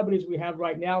these celebrities we have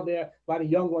right now, there, a lot of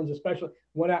young ones especially,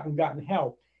 went out and gotten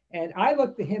help. And I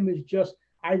look to him as just,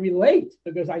 I relate,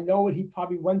 because I know what he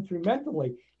probably went through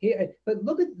mentally. But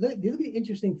look at the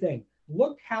interesting thing.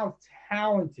 Look how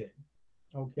talented,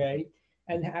 okay?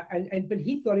 But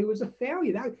he thought he was a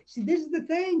failure. See, this is the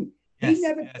thing. Yes,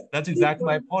 that's exactly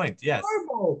my point. Yes.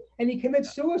 Horrible. And he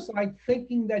commits suicide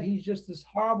thinking that he's just this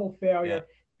horrible failure.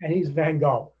 Yeah. And he's Van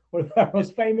Gogh, one of the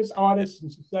most famous artists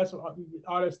and successful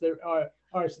artists there are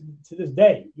to this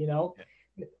day, you know.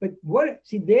 Yeah. But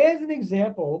there's an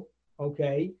example,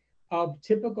 okay, of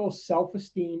typical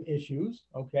self-esteem issues,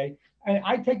 okay. And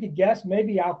I take a guess,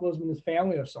 maybe alcoholism in his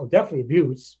family, or definitely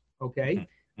abuse, okay,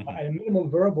 mm-hmm. At a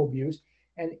minimum verbal abuse.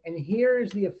 And here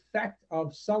is the effect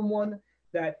of someone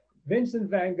that Vincent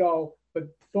Van Gogh, but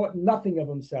thought nothing of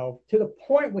himself, to the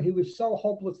point where he was so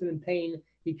hopeless and in pain,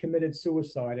 he committed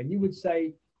suicide. And you would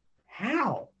say,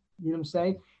 how? You know what I'm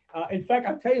saying? In fact,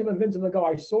 I'll tell you, when Vincent Van Gogh,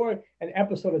 I saw an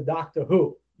episode of Doctor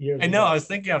Who years ago. I know, I was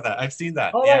thinking of that. I've seen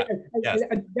that. Oh, yeah.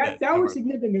 Right. That was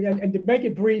significant. And to make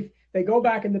it brief, they go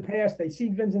back in the past, they see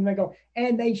Vincent Van Gogh,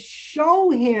 and they show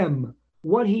him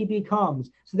what he becomes.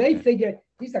 So they figure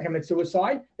he's not committed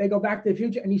suicide. They go back to the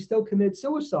future, and he still committed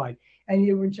suicide.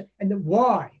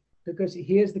 Why? Because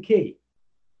here's the key.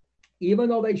 Even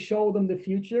though they showed them the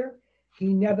future,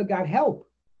 he never got help.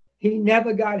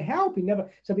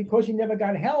 So because he never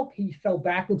got help, he fell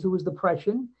back into his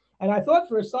depression. And I thought,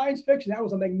 for a science fiction, that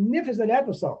was a magnificent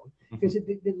episode, because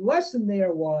the lesson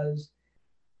there was,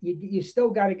 you still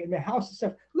got to get in the house and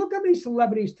stuff. Look at these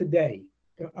celebrities today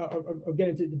are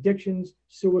getting into addictions,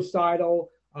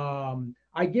 suicidal.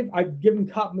 I've given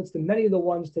compliments to many of the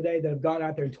ones today that have gone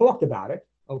out there and talked about it.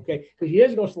 Okay, because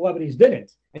years ago celebrities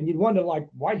didn't, and you'd wonder, like,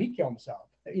 why did he kill himself?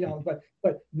 You know,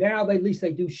 but now at least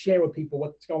they do share with people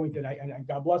what's going through, and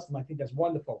God bless them. I think that's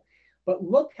wonderful. But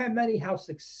look how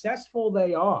successful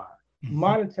they are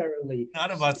monetarily.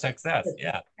 Not about success,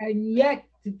 yeah. And yet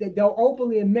they'll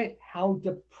openly admit how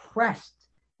depressed.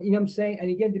 You know what I'm saying? And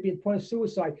again, to be at the point of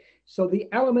suicide. So the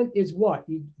element is what?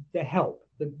 The help.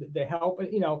 The help,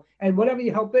 you know, and whatever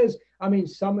your help is. I mean,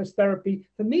 some is therapy.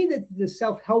 For me, the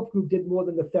self-help group did more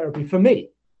than the therapy for me.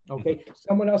 Okay,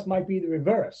 someone else might be the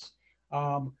reverse.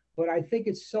 But I think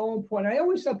it's so important. I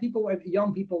always tell people,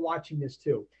 young people watching this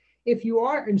too, if you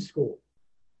are in school,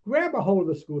 grab a hold of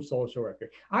the school social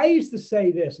worker. I used to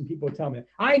say this, and people would tell me,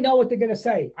 I know what they're going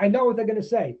to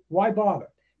say. Why bother?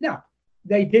 Now,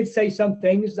 they did say some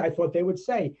things I thought they would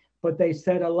say, but they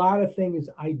said a lot of things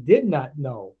I did not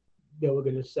know they were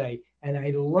going to say, and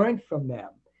I learned from them,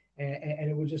 and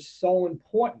it was just so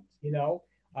important, you know.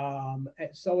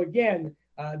 So again,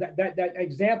 that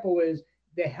example is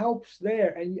the help's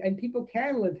there, and people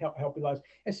can live healthy lives,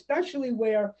 especially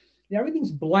where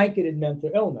everything's blanketed mental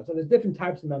illness. So there's different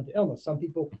types of mental illness. Some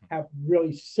people have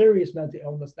really serious mental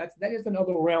illness. That is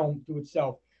another realm to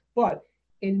itself. But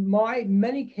in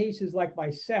many cases, like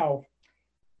myself,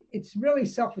 it's really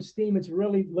self-esteem. It's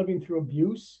really living through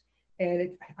abuse.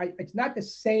 And it's not the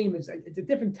same as, it's a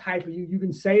different type of, you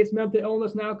can say it's mental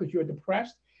illness now because you're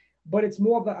depressed, but it's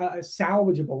more of a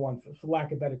salvageable one, for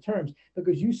lack of better terms,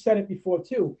 because you said it before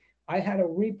too. I had to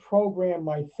reprogram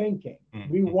my thinking,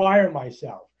 rewire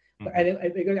myself. And I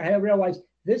had to realize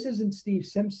this isn't Steve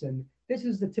Simpson. This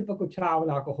is the typical child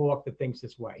and alcoholic that thinks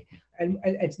this way. And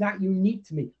it's not unique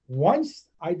to me. Once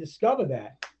I discover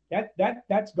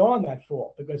that's gone that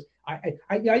fall, because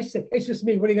I said, it's just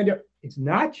me. What are you gonna do? It's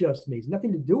not just me. It's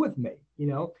nothing to do with me, you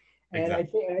know? And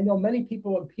exactly. I know many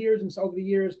people and peers and so over the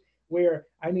years where,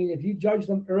 I mean, if you judge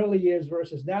them early years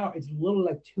versus now, it's literally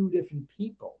like two different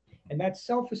people. And that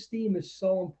self-esteem is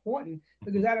so important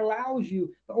because that allows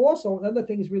you, but also another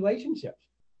thing is relationships.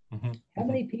 How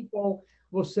many people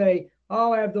will say,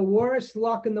 oh, I have the worst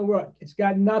luck in the world? It's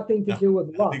got nothing to do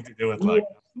with luck. Nothing to do with luck.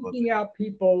 Seeking out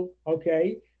people,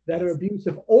 okay, that are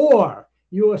abusive, or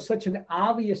you are such an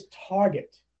obvious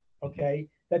target, okay,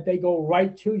 that they go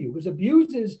right to you. Because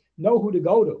abusers know who to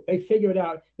go to. They figure it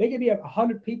out. They could be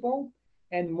 100 people,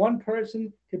 and one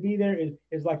person could be there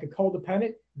is like a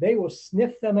codependent. They will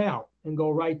sniff them out and go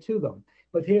right to them.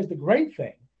 But here's the great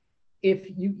thing. If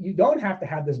you don't have to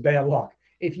have this bad luck,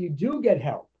 if you do get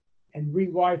help and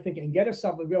rewire thinking and get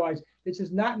yourself to realize this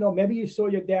is not normal. Maybe you saw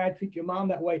your dad treat your mom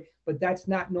that way, but that's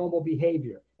not normal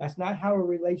behavior. That's not how a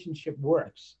relationship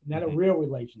works, not a real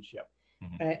relationship.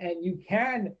 And you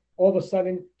can all of a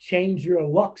sudden change your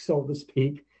luck, so to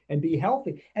speak, and be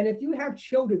healthy. And if you have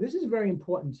children, this is very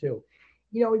important too.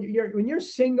 You know, when you're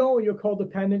single and you're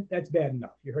codependent, that's bad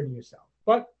enough. You're hurting yourself,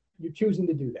 but you're choosing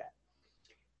to do that.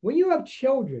 When you have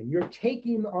children, you're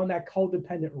taking on that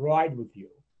codependent ride with you.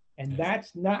 And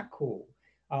that's not cool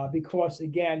because,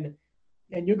 again,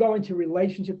 and you're going to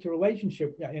relationship,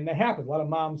 and that happens. A lot of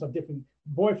moms have different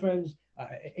boyfriends,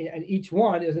 and each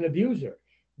one is an abuser.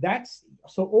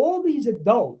 So all these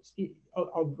adults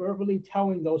are verbally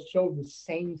telling those children the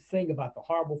same thing about the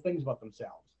horrible things about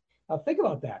themselves. Now, think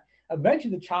about that.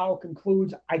 Eventually, the child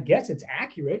concludes, I guess it's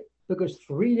accurate because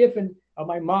 3 different of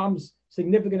my mom's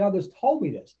significant others told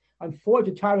me this.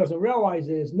 Unfortunately, the child doesn't realize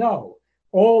is no.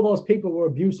 All those people were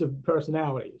abusive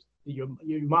personalities. Your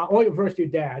mom, or first your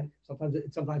dad.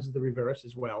 Sometimes it's the reverse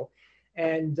as well,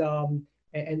 and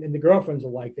the girlfriends are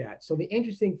like that. So the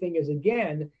interesting thing is,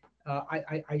 again, I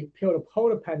appeal to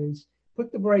codependents.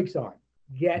 Put the brakes on.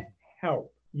 Get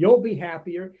help. You'll be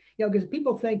happier. You know, because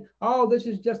people think, oh, this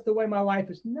is just the way my life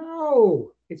is.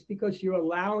 No, it's because you're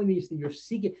allowing these things. You're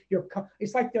seeking.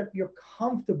 It's like you're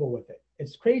comfortable with it.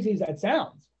 As crazy as that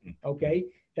sounds. Okay.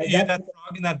 That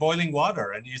frog in that boiling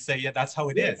water, and you say, yeah, that's how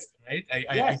it is, right?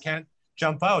 I can't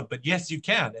jump out, but yes, you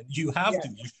can, and you have to,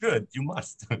 you should, you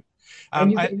must.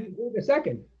 And you do a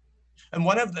second. And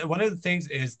one of the things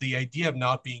is the idea of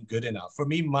not being good enough. For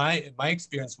me, my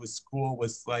experience with school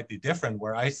was slightly different,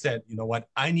 where I said, you know what,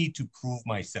 I need to prove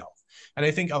myself. And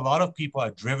I think a lot of people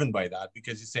are driven by that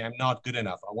because you say, I'm not good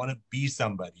enough. I want to be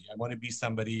somebody. I want to be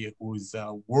somebody who's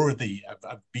worthy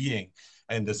of being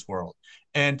in this world.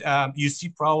 And you see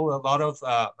probably a lot of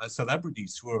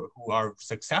celebrities who are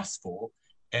successful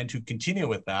and who continue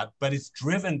with that, but it's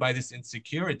driven by this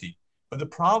insecurity. But the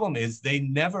problem is they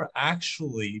never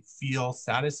actually feel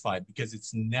satisfied because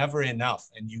it's never enough.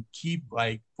 And you keep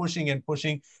like pushing and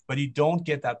pushing, but you don't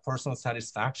get that personal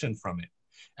satisfaction from it.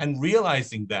 And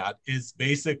realizing that is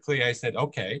basically, I said,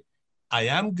 okay, I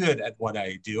am good at what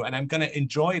I do and I'm going to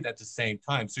enjoy it at the same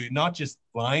time. So you're not just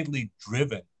blindly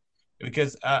driven,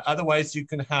 because otherwise you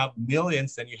can have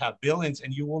millions and you have billions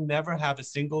and you will never have a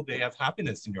single day of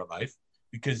happiness in your life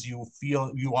because you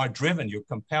feel you are driven, you're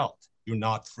compelled, you're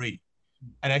not free.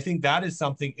 And I think that is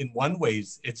something, in one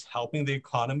ways, it's helping the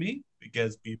economy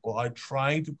because people are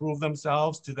trying to prove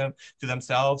themselves to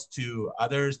themselves, to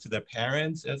others, to their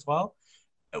parents as well.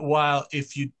 While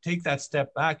if you take that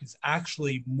step back, it's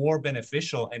actually more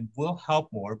beneficial and will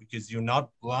help more because you're not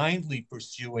blindly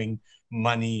pursuing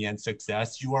money and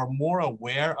success. You are more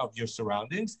aware of your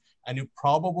surroundings and you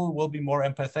probably will be more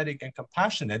empathetic and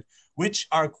compassionate, which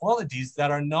are qualities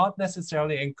that are not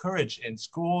necessarily encouraged in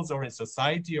schools or in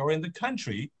society or in the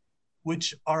country,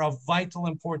 which are of vital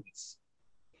importance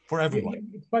for everyone.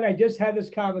 It's funny, I just had this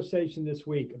conversation this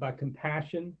week about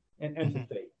compassion and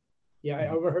empathy. Yeah, I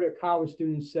overheard a college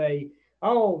student say,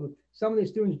 oh, some of these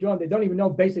students, John, they don't even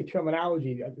know basic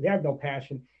terminology. They have no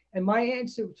passion. And my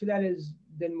answer to that is,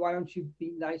 then why don't you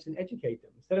be nice and educate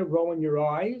them? Instead of rolling your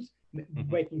eyes,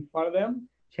 making fun of them,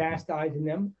 chastising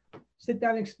them, sit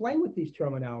down and explain what these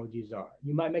terminologies are.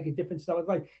 You might make a difference in someone's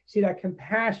life. See, that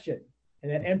compassion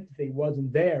and that empathy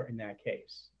wasn't there in that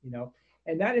case, you know?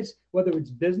 And that is, whether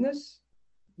it's business,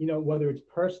 you know, whether it's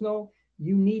personal,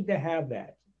 you need to have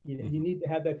that. You know, you need to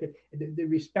have that the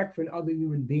respect for another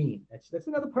human being. That's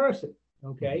another person,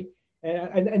 okay?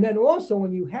 And then also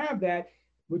when you have that,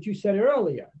 what you said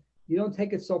earlier, you don't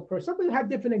take it so personal. Some people have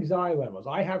different anxiety levels.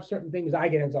 I have certain things I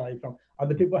get anxiety from.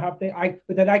 Other people have things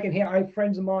but then I can hear. I have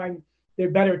friends of mine,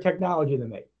 they're better at technology than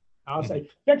me. I'll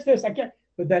say, fix this, I can't.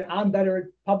 But then I'm better at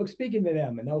public speaking than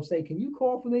them. And they'll say, can you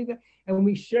call for me? And when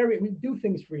we share it, we do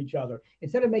things for each other.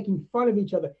 Instead of making fun of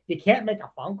each other, you can't make a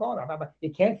phone call.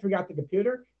 You can't figure out the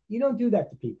computer. You don't do that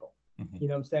to people. You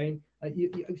know what I'm saying?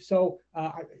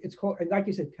 It's called, and like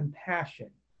you said,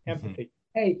 compassion, empathy.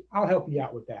 Hey, I'll help you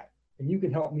out with that. And you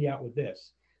can help me out with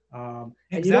this. And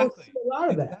you don't see a lot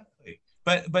of that.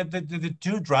 But the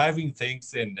two driving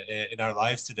things in our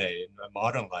lives today, in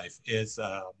modern life, is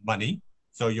money.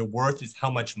 So your worth is how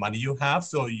much money you have.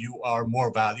 So you are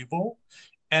more valuable.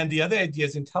 And the other idea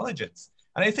is intelligence.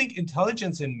 And I think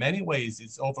intelligence in many ways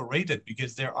is overrated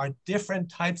because there are different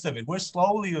types of it. We're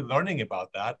slowly learning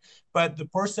about that, but the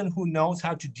person who knows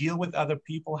how to deal with other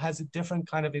people has a different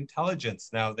kind of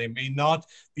intelligence. Now, they may not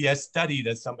be as studied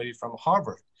as somebody from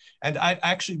Harvard. And I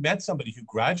actually met somebody who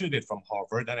graduated from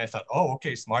Harvard, and I thought, oh,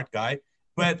 okay, smart guy,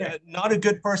 but not a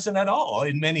good person at all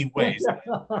in many ways.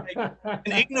 Like,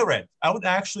 and ignorant. I would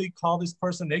actually call this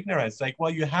person ignorant. It's like,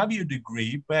 well, you have your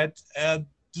degree, but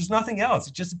there's nothing else.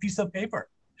 It's just a piece of paper,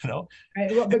 you know?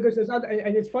 Well, because there's other,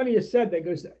 and it's funny you said that,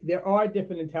 because there are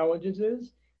different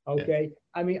intelligences. Okay. Yeah.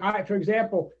 I mean, for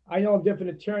example, I know of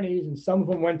different attorneys, and some of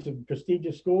them went to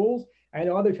prestigious schools. I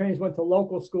know other attorneys went to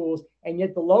local schools, and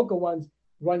yet the local ones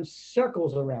run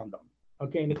circles around them,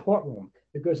 okay, in the courtroom.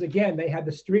 Because again, they had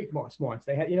the street smarts.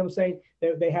 They had, you know what I'm saying?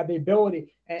 They had the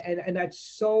ability, and that's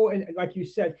so, and like you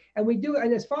said, and we do.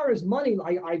 And as far as money,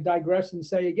 I digress and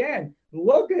say again,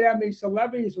 look at how many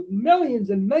celebrities with millions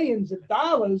and millions of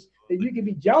dollars that you can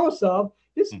be jealous of.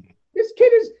 This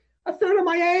kid is a third of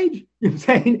my age, you know what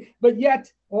I'm saying? But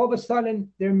yet, all of a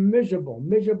sudden, they're miserable,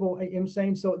 you know what I'm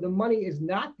saying? So the money is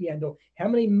not the end all. How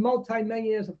many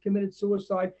multimillionaires have committed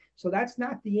suicide? So that's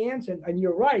not the answer. And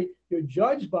you're right, you're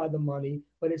judged by the money,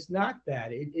 but it's not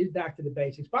that. It is back to the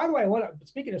basics. By the way,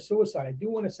 speaking of suicide, I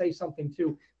do want to say something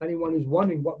to anyone who's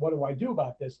wondering, what do I do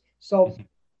about this? So,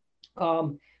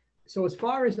 so as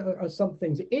far as some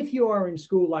things, if you are in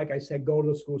school, like I said, go to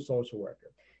the school social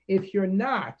worker. If you're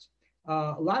not,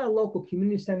 a lot of local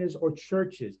community centers or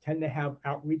churches tend to have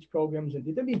outreach programs, and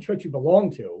it doesn't mean church you belong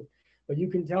to, but you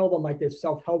can tell them, like there's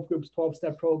self-help groups,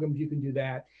 12-step programs, you can do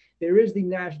that. There is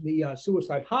the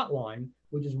suicide hotline,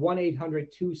 which is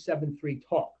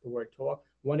 1-800-273-TALK, the word talk,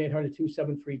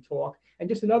 1-800-273-TALK. And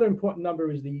just another important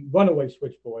number is the runaway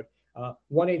switchboard,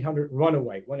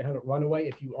 1-800-RUNAWAY, 1-800-RUNAWAY,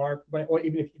 if you are, or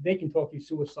even if they can talk you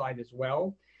suicide as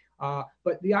well.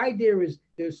 But the idea is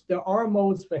there are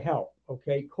modes for help.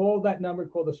 Okay, call that number,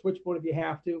 call the switchboard if you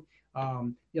have to.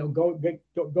 You know, go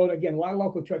to, again, a lot of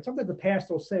local church. Sometimes the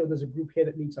pastor will say, oh, there's a group here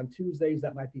that meets on Tuesdays.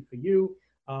 That might be for you.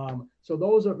 So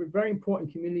those are very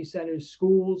important. Community centers,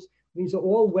 schools. These are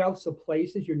all wealths of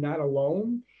places. You're not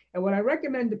alone. And what I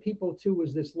recommend to people too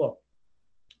is this: look,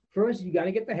 first you got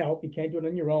to get the help. You can't do it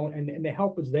on your own, and the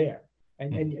help is there.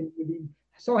 And you'd be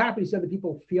so happy to say that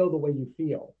people feel the way you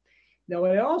feel. Now,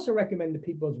 what I also recommend to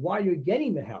people is, while you're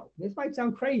getting the help, this might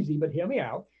sound crazy, but hear me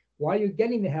out. While you're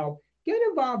getting the help, get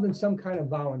involved in some kind of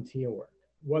volunteer work,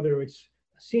 whether it's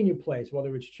a senior place,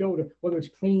 whether it's children, whether it's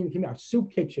cleaning, a soup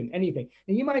kitchen, anything.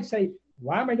 And you might say,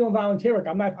 why am I doing volunteer work?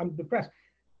 I'm depressed.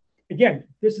 Again,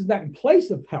 this is not in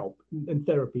place of help and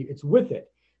therapy. It's with it,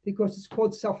 because it's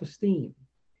called self-esteem.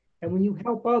 And when you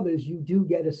help others, you do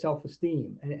get a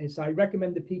self-esteem. And so I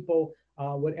recommend to people,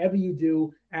 whatever you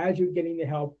do, as you're getting the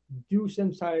help, do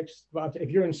some side. If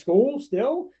you're in school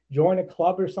still, join a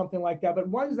club or something like that. But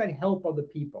what does that help other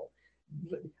people?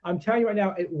 I'm telling you right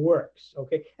now, it works.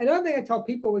 Okay. Another thing I tell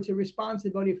people, it's a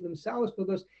responsibility for themselves,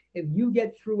 because if you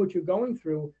get through what you're going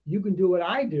through, you can do what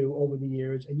I do over the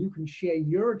years, and you can share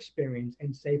your experience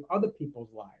and save other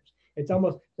people's lives. It's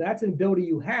almost, that's an ability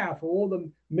you have. For all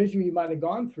the misery you might have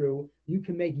gone through, you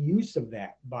can make use of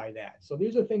that by that. So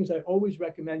these are things I always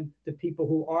recommend to people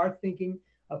who are thinking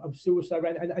of suicide.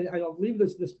 And I'll leave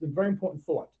this very important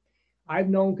thought. I've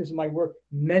known, because of my work,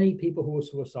 many people who were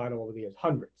suicidal over the years,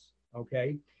 hundreds.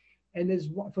 Okay. And there's,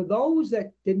 for those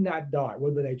that did not die,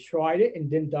 whether they tried it and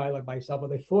didn't die like myself, or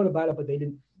they thought about it, but they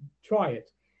didn't try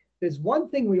it. There's one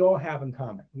thing we all have in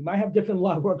common. We might have different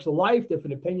works of life,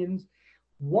 different opinions.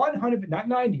 100, not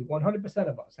 90, 100%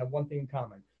 of us have one thing in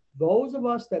common. Those of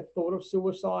us that thought of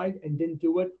suicide and didn't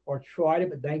do it, or tried it,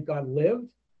 but thank God lived,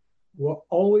 were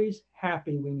always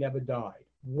happy we never died.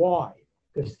 Why?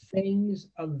 Because things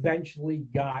eventually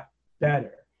got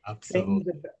better.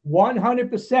 Absolutely.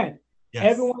 100%. Yes.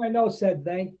 Everyone I know said,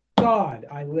 thank God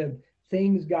I lived.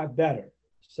 Things got better.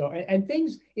 So, and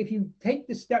things, if you take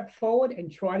the step forward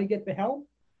and try to get the help,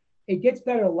 it gets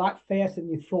better a lot faster than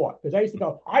you thought. Because I used to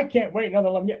go, I can't wait another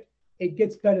 11 years. It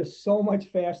gets better so much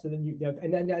faster than you did.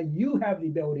 And then now you have the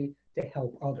ability to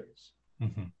help others.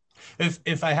 Mm-hmm.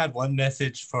 If I had one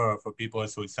message for people who are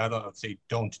suicidal, I would say,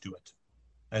 don't do it.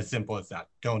 As simple as that.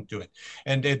 Don't do it.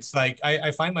 And it's like,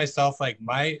 I find myself, like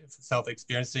myself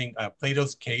experiencing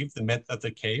Plato's cave, the myth of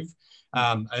the cave.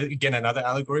 Again, another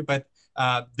allegory, but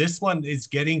this one is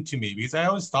getting to me, because I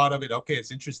always thought of it, okay,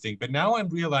 it's interesting. But now I'm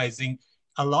realizing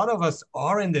a lot of us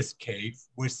are in this cave.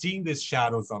 We're seeing these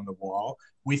shadows on the wall.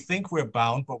 We think we're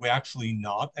bound, but we're actually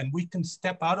not. And we can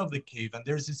step out of the cave, and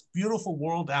there's this beautiful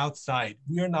world outside.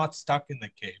 We are not stuck in the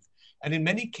cave. And in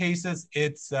many cases,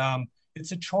 it's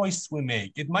It's a choice we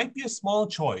make. It might be a small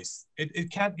choice. You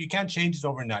can't change it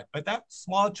overnight, but that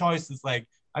small choice is like,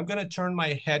 I'm going to turn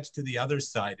my head to the other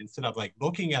side instead of like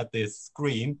looking at this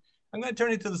screen. I'm going to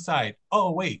turn it to the side.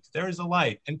 Oh, wait, there is a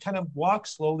light, and kind of walk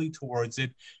slowly towards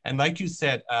it. And like you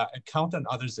said, count on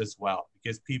others as well,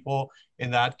 because people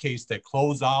in that case, they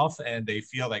close off and they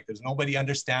feel like there's nobody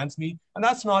understands me. And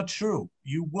that's not true.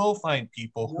 You will find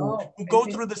people who go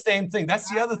through the same thing.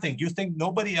 That's the other thing. You think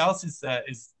nobody else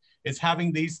is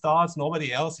having these thoughts.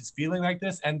 Nobody else is feeling like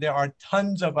this. And there are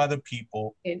tons of other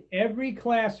people. In every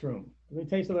classroom, let me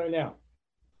tell you something right now.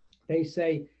 They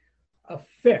say a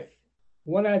fifth,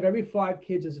 1 out of every 5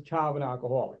 kids is a child of an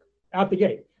alcoholic out the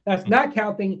gate. That's not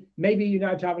counting, maybe you're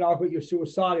not a child of an alcoholic, you're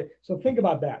suicidal. So think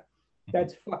about that.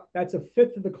 That's a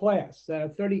fifth of the class,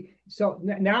 30. So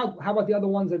now how about the other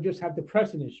ones that just have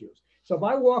depression issues? So if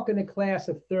I walk in a class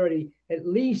of 30, at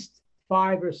least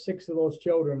 5 or 6 of those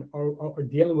children are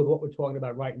dealing with what we're talking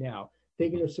about right now,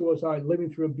 thinking of suicide, living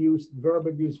through abuse,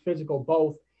 verbal abuse, physical,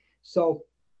 both. So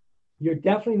you're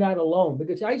definitely not alone,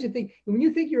 because I used to think when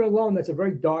you think you're alone, that's a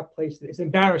very dark place. It's an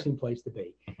embarrassing place to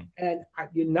be. And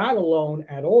you're not alone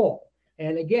at all.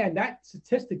 And again, that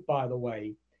statistic, by the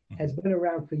way, has been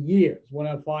around for years. 1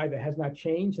 out of 5, it has not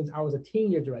changed since I was a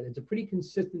teenager. It's a pretty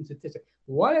consistent statistic.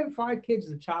 1 out of 5 kids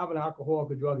is a child of an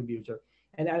alcoholic or drug abuser.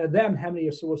 And out of them, how many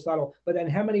are suicidal? But then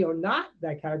how many are not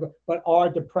that category, but are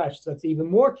depressed? That's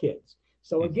even more kids.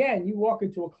 So again, you walk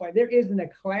into a class, there isn't a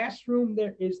classroom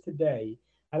there is today.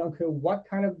 I don't care what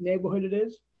kind of neighborhood it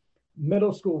is,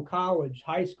 middle school, college,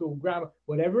 high school, grammar,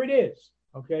 whatever it is,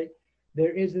 okay?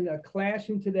 There isn't a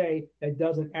classroom today that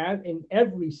doesn't add. In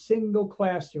every single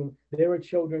classroom, there are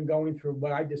children going through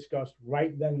what I discussed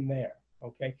right then and there,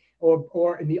 okay?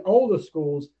 Or in the older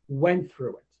schools, went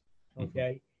through it,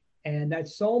 okay? And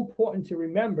that's so important to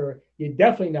remember. You're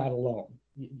definitely not alone.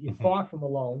 You're far from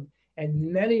alone.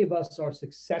 And many of us are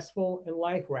successful in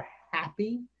life. We're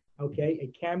happy, okay?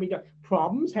 It can be done.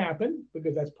 Problems happen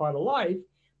because that's part of life,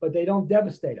 but they don't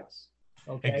devastate us,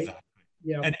 okay? Exactly.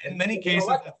 You know, and in many cases,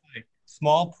 it's like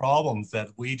small problems that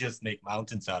we just make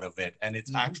mountains out of it, and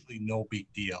it's actually no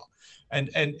big deal. And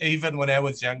even when I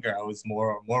was younger, I was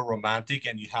more romantic,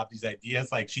 and you have these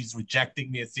ideas like she's rejecting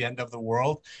me, it's the end of the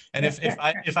world. And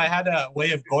if I had a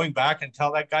way of going back and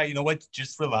tell that guy, you know what,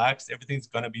 just relax, everything's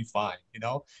gonna be fine, you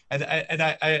know. And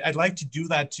I'd like to do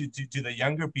that to the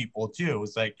younger people too.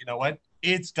 It's like, you know what,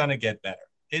 it's gonna get better.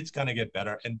 It's going to get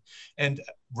better. And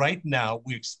right now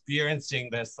we're experiencing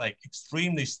this like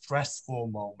extremely stressful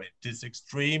moment, this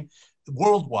extreme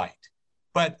worldwide.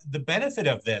 But the benefit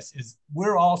of this is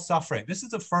we're all suffering. This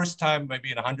is the first time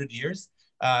maybe in 100 years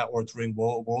or during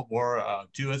World War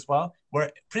II as well,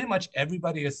 where pretty much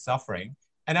everybody is suffering.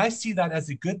 And I see that as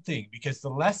a good thing, because the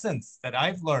lessons that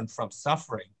I've learned from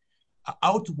suffering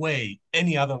outweigh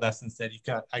any other lessons that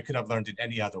I could have learned in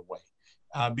any other way.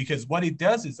 Because what it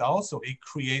does is also it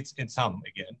creates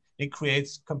it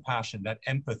creates compassion, that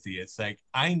empathy. It's like,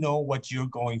 I know what you're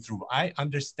going through. I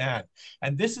understand.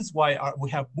 And this is why we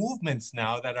have movements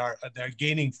now that are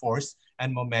gaining force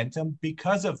and momentum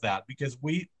because of that, because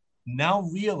we now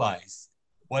realize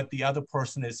what the other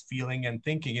person is feeling and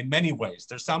thinking in many ways.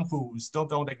 There's some who still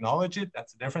don't acknowledge it.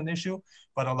 That's a different issue.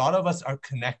 But a lot of us are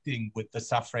connecting with the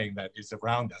suffering that is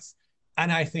around us.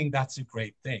 And I think that's a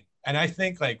great thing. And I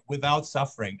think like without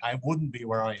suffering, I wouldn't be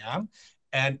where I am.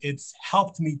 And it's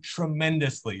helped me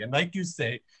tremendously. And like you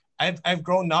say, I've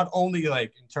grown not only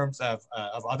like in terms of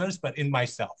others, but in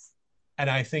myself. And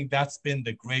I think that's been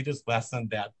the greatest lesson,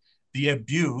 that the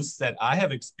abuse that I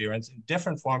have experienced in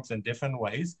different forms and different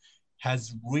ways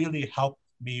has really helped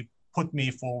me, put me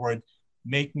forward,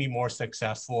 make me more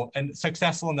successful. And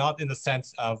successful not in the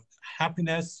sense of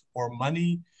happiness or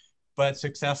money, but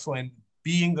successful in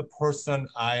being the person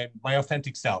my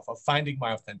authentic self, of finding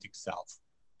my authentic self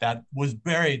that was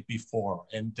buried before.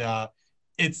 And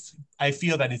I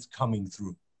feel that it's coming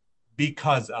through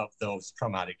because of those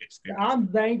traumatic experiences. I'm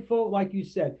thankful, like you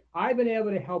said, I've been able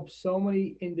to help so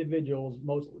many individuals,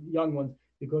 most young ones,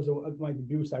 because of my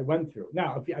abuse I went through.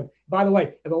 Now, by the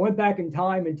way, if I went back in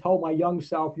time and told my young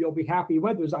self, you'll be happy you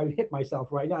went through this, I would hit myself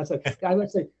right now. I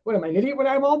would say, what, am I an idiot when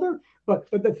I'm older? But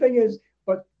the thing is,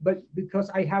 but because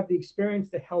I have the experience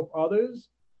to help others,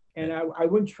 and I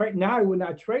wouldn't trade, now I would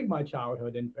not trade my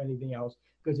childhood and anything else,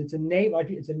 because it's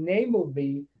enabled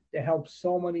me to help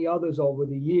so many others over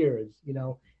the years, you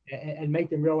know, and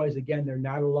make them realize again, they're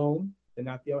not alone, they're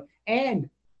not the only, and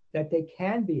that they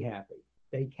can be happy.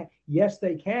 They can, yes,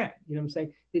 they can. You know what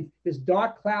I'm saying? This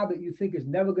dark cloud that you think is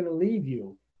never going to leave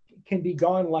you can be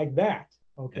gone like that,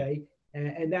 okay?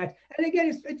 And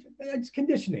again, it's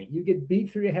conditioning. You get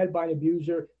beat through your head by an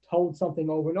abuser, told something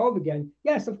over and over again.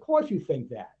 Yes, of course you think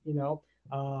that.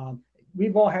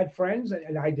 We've all had friends,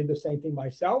 and I did the same thing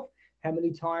myself. How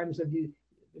many times have you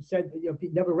said,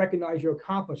 never recognize your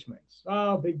accomplishments?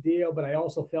 Oh, big deal, but I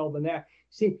also failed in that.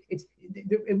 See, if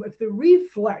the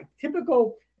reflex,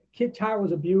 typical kid child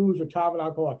was abused or child with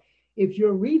alcohol, if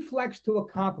your reflex to a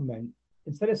compliment,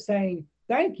 instead of saying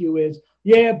thank you, is,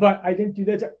 yeah, but I didn't do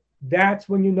this, that's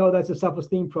when you know that's a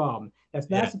self-esteem problem. That's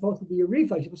not supposed to be a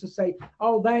reflex. You're supposed to say,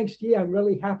 oh, thanks. Yeah, I'm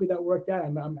really happy that worked out.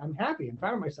 I'm happy. I'm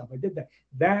proud of myself. I did that.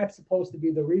 That's supposed to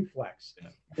be the reflex.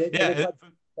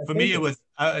 For me, it was,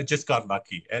 I just got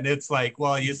lucky. And it's like,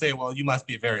 well, you say, well, you must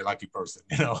be a very lucky person,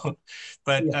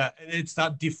 but it's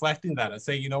not deflecting that. I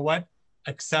say, you know what?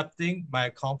 Accepting my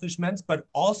accomplishments, but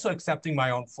also accepting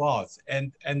my own flaws.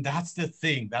 And that's the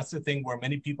thing. That's the thing where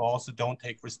many people also don't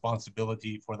take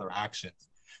responsibility for their actions.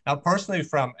 Now, personally,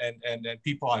 and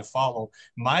people I follow,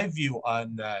 my view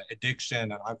on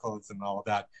addiction and alcoholism and all of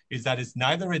that is that it's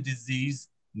neither a disease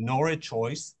nor a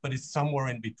choice, but it's somewhere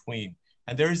in between.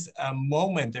 And there's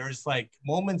like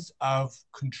moments of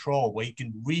control where you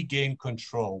can regain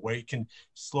control, where you can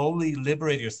slowly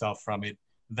liberate yourself from it,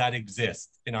 that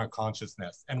exist in our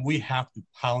consciousness. And we have to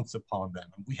pounce upon them,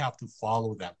 and we have to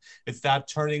follow them. It's that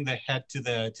turning the head to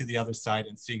the other side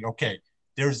and seeing, okay,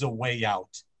 there's a way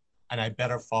out, and I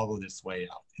better follow this way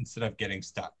out instead of getting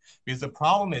stuck. Because the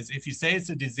problem is, if you say it's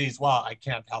a disease, well, I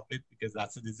can't help it because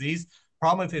that's a disease.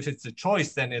 Problem if it's a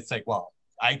choice, then it's like, well,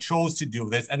 I chose to do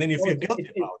this, and then you feel guilty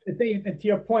about it. And to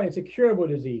your point, it's a curable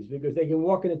disease because they can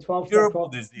walk in a 12-step curable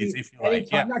disease, if you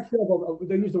like. Yeah. Not curable.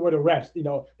 They use the word arrest,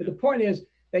 But the point is,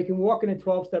 they can walk in a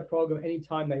 12-step program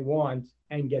anytime they want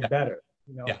and get better.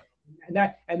 Yeah.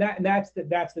 And that's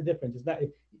the difference. It's not.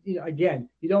 Again,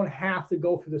 you don't have to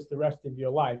go through this the rest of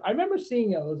your life. I remember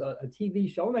seeing a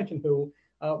TV show, I mentioned who,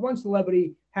 one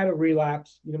celebrity had a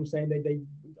relapse. You know what I'm saying? They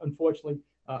unfortunately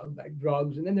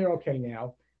drugs, and then they're okay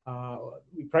now.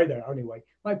 We pray that anyway.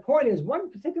 My point is,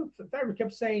 one particular therapist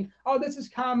kept saying, "Oh, this is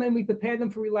common. We prepare them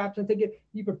for relapse." I'm thinking,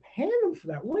 you prepare them for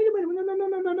that? Wait a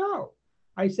minute, no.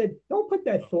 I said, don't put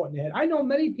that thought in your head. I know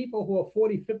many people who are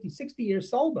 40, 50, 60 years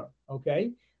sober.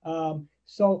 Okay.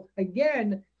 So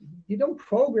again, you don't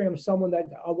program someone that,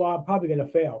 oh, well, I'm probably going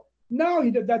to fail. No,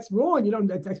 that's wrong.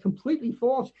 That's completely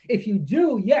false. If you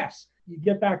do, yes, you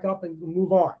get back up and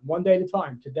move on one day at a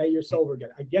time. Today you're sober again.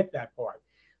 I get that part.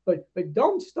 But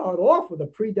don't start off with a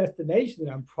predestination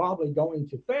that I'm probably going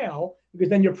to fail, because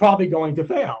then you're probably going to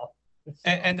fail.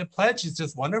 And the pledge is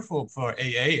just wonderful for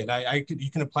AA, and you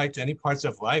can apply it to any parts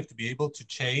of life to be able to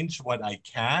change what I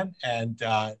can and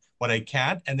what I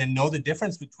can't, and then know the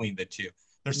difference between the two.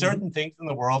 There's certain things in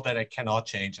the world that I cannot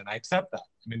change, and I accept that.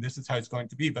 I mean, this is how it's going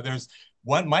to be. But there's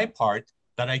my part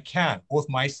that I can, both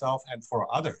myself and for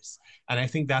others. And I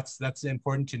think that's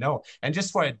important to know. And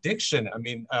just for addiction, I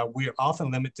mean, we're often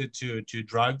limited to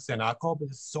drugs and alcohol, but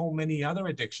there's so many other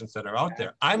addictions that are out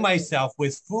there. I myself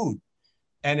with food.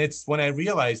 And it's when I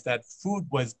realized that food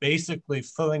was basically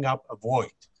filling up a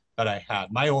void that I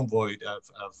had, my own void of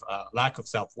lack of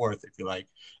self-worth, if you like.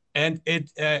 And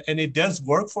it does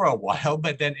work for a while,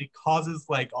 but then it causes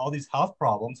like all these health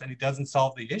problems, and it doesn't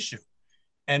solve the issue.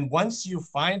 And once you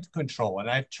find control, and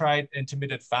I've tried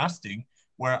intermittent fasting,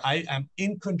 where I am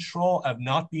in control of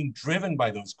not being driven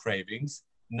by those cravings,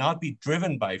 not be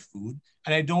driven by food,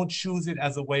 and I don't choose it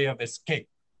as a way of escape.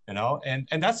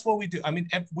 And that's what we do. I mean,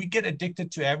 we get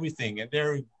addicted to everything, and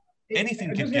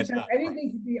anything can get that.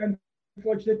 Anything can be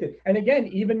unfortunate. And again,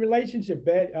 even relationship,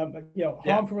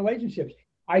 harmful relationships.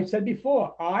 I've said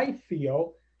before, I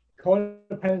feel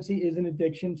codependency is an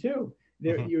addiction too.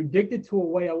 You're addicted to a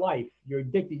way of life. You're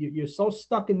addicted. You're so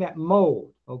stuck in that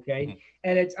mold. Okay.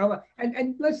 And it's,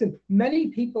 and listen, many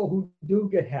people who do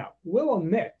get help will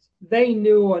admit they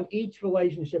knew on each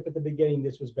relationship at the beginning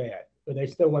this was bad, but they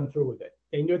still went through with it.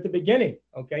 They knew at the beginning,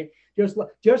 okay?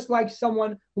 Just like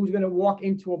someone who's going to walk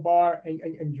into a bar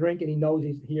and drink, and he knows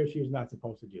he or she is not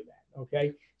supposed to do that,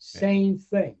 okay? Same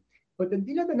thing. But the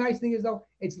nice thing is, though,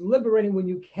 it's liberating when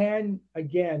you can,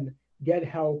 again, get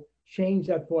help, change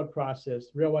that thought process,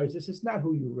 realize this is not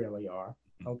who you really are,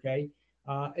 okay?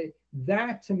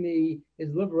 That to me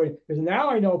is liberating, because now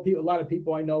I know a lot of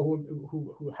people I know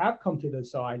who have come to the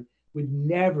side would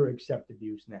never accept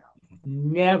abuse now,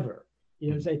 never.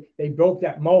 Say they broke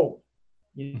that mold.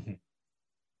 And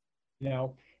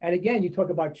again, you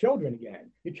talk about children again.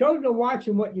 Your children are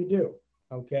watching what you do,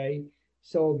 okay?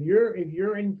 So if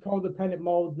you're in codependent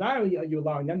mode, not only are you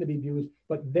allowing them to be abused,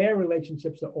 but their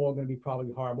relationships are all going to be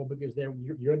probably horrible because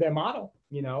you're their model.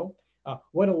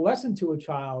 What a lesson to a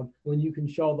child when you can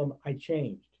show them I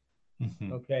changed.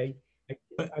 Mhm. Okay.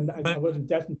 But I but wasn't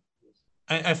destined for this.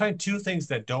 I find two things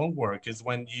that don't work is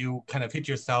when you kind of hit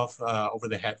yourself over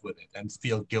the head with it and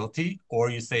feel guilty, or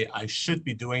you say, I should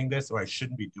be doing this or I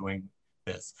shouldn't be doing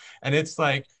this. And it's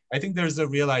like, I think there's a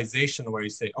realization where you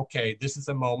say, okay, this is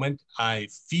a moment I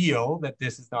feel that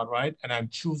this is not right, and I'm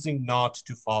choosing not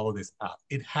to follow this path.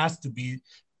 It has to be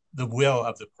the will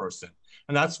of the person.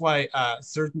 And that's why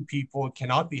certain people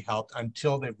cannot be helped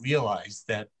until they realize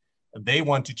that they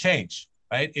want to change,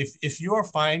 right? If you're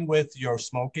fine with your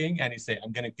smoking and you say,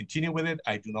 I'm going to continue with it,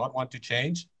 I do not want to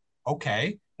change,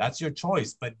 okay, that's your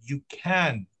choice, but you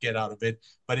can get out of it.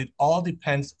 But it all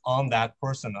depends on that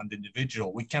person, on the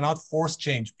individual. We cannot force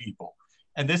change people.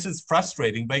 And this is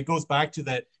frustrating, but it goes back to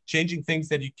the changing things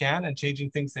that you can and changing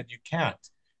things that you can't.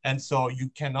 And so you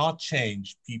cannot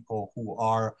change people who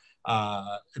are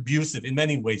abusive in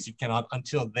many ways. You cannot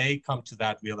until they come to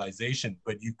that realization,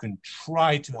 but you can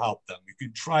try to help them. You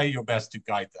can try your best to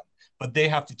guide them, but they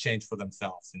have to change for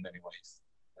themselves in many ways.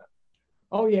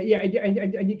 Oh yeah, yeah,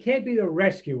 and you can't be the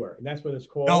rescuer, and that's what it's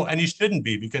No, called. and you shouldn't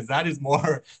be because that is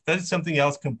more, that is something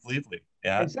else completely.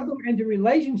 Yeah. And some of them enter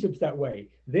relationships that way.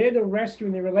 They're the rescue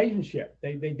in the relationship.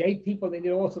 They date people, they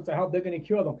need all sorts of help. They're going to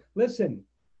cure them. Listen,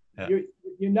 Yeah.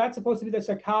 you're not supposed to be the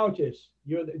psychologist.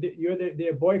 You're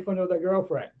their boyfriend or their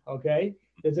girlfriend. Okay,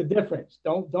 there's a difference.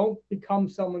 Don't become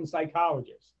someone's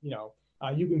psychologist.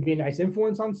 You can be a nice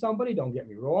influence on somebody. Don't get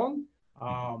me wrong.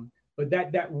 But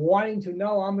that wanting to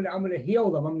know, I'm gonna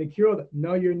heal them. I'm gonna cure them.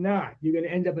 No, you're not. You're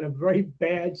gonna end up in a very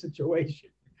bad situation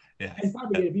and Yes.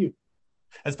 probably get abused.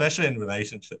 Especially in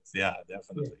relationships. Yeah,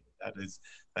 definitely. That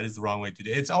is the wrong way to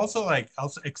do it. It's also like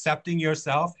also accepting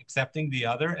yourself, accepting the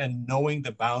other, and knowing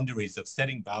the boundaries of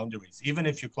setting boundaries. Even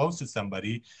if you're close to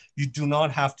somebody, you do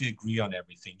not have to agree on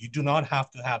everything. You do not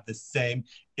have to have the same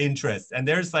interests. And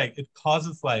there's like it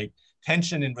causes like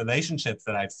tension in relationships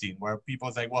that I've seen where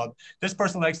people say, well, this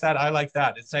person likes that, I like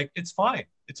that. It's like it's fine.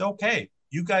 It's okay.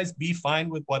 You guys be fine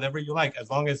with whatever you like as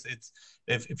long as it's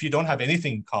if you don't have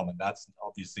anything in common, that's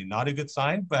obviously not a good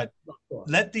sign. But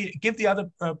give the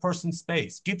other person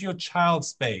space. Give your child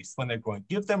space when they're growing.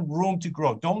 Give them room to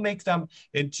grow. Don't make them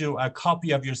into a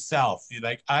copy of yourself. You're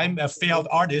like, I'm a failed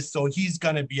artist, so he's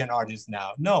gonna be an artist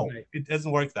now. No, Right. it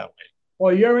doesn't work that way.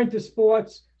 Or you're into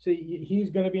sports, so he's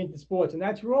going to be into sports, and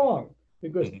that's wrong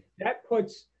because Mhm. that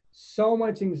puts so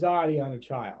much anxiety on a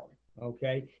child.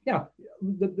 Okay, now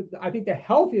I think the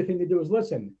healthier thing to do is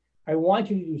listen. I want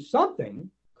you to do something, Mhm.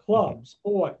 club,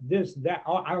 sport, this, that.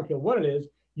 I don't care what it is.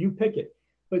 You pick it,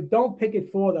 but don't pick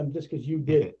it for them just because you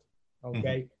did Mhm. it. Mhm.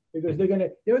 Okay, because Mhm. what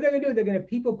they're gonna do. They're gonna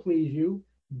people please you,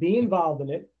 be involved in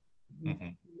it,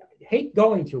 Mhm. hate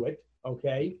going to it.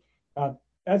 Okay, uh,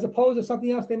 as opposed to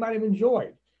something else they might have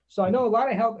enjoyed. So I know a Mhm. lot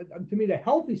of help. To me, the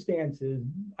healthy stance is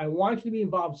I want you to be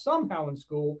involved somehow in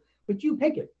school, but you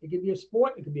pick it. It could be a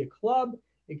sport, it could be a club,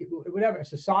 it could be whatever, a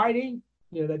society,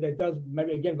 that does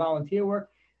maybe again volunteer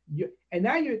work. And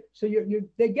now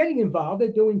they're getting involved,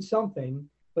 they're doing something,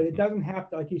 but it Mhm. doesn't have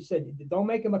to, like you said, don't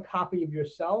make them a copy of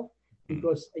yourself Mhm.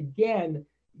 because again,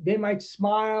 they might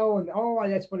smile and oh,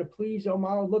 that's for the please. Oh,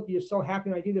 mom, look, you're so happy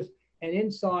when I do this. And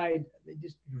inside, they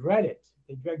just dread it.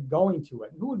 They dread going to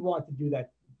it. Who would want to do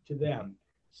that to them?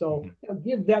 So Mhm.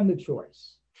 give them the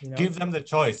choice. Give them the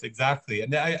choice, exactly.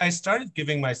 And I started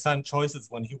giving my son choices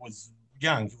when he was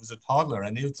young. He was a toddler,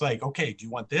 and it's like, okay, do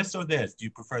you want this or this? Do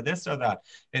you prefer this or that?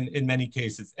 In many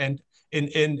cases, and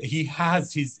in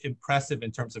he's impressive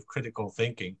in terms of critical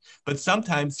thinking, but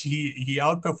sometimes he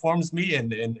outperforms me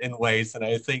in ways, and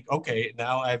I think, okay,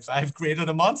 now I've created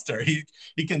a monster.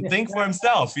 He can think for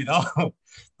himself, you know.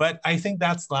 But I think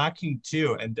that's lacking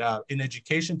too. And in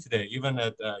education today, even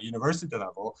at university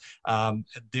level,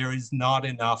 there is not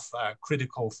enough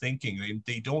critical thinking.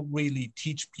 They don't really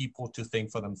teach people to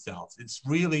think for themselves. It's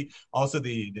really also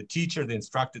the teacher, the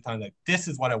instructor telling like, this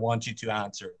is what I want you to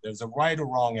answer. There's a right or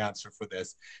wrong answer for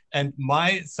this. And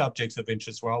my subjects of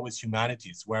interest were always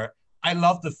humanities, where I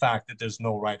love the fact that there's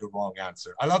no right or wrong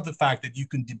answer. I love the fact that you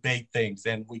can debate things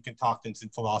and we can talk things in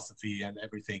philosophy and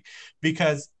everything,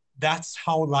 because that's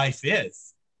how life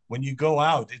is. When you go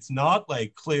out, it's not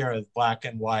like clear as black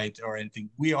and white or anything.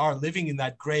 We are living in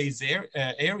that gray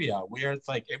area where it's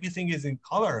like everything is in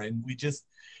color, and we just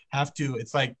have to.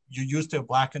 It's like you're used to a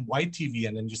black and white TV,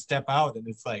 and then you step out, and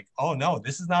it's like, oh no,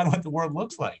 this is not what the world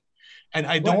looks like. And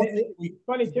I Well, don't think it's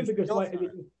funny too the because, skills like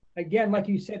are. again, like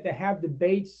you said, to have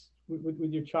debates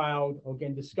with your child,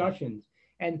 again, discussions,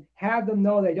 and have them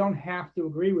know they don't have to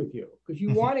agree with you because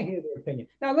you want to hear their opinion.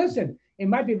 Now, listen, it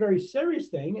might be a very serious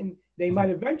thing, and they might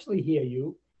eventually hear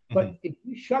you. But if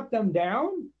you shut them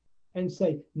down and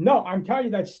say, "No, I'm telling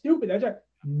you that's stupid,"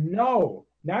 no,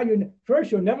 Now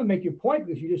first you'll never make your point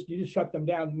because you just shut them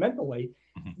down mentally.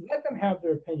 Let them have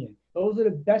their opinion. Those are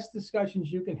the best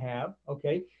discussions you can have.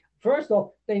 Okay. First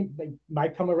off, they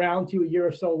might come around to you a year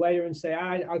or so later and say,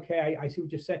 I see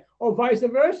what you're saying. Or vice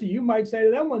versa. You might say to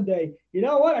them one day, you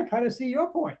know what? I kind of see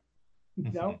your point.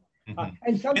 You know,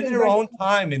 and some in things their own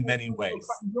time in many ways.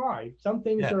 Dry. Some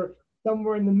things are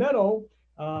somewhere in the middle.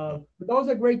 But those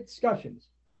are great discussions.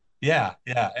 Yeah,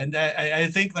 yeah. And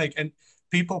I think like, and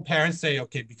parents say,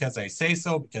 okay, because I say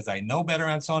so, because I know better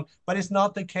and so on, but it's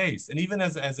not the case. And even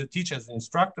as a teacher, as an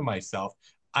instructor myself,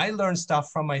 I learn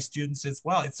stuff from my students as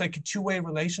well. It's like a two-way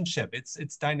relationship.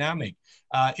 It's dynamic.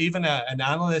 Even an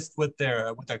analyst with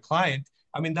their client,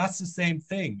 I mean, that's the same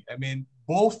thing. I mean,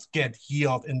 both get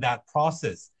healed in that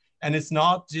process. And it's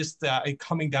not just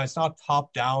coming down, it's not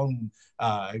top-down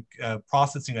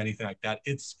processing or anything like that.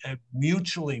 It's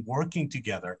mutually working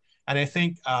together. And I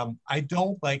think I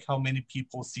don't like how many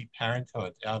people see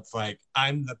parenthood of like,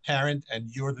 I'm the parent and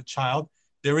you're the child.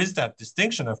 There is that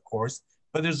distinction, of course,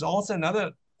 but there's also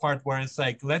another part where it's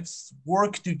like, let's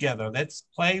work together. Let's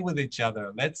play with each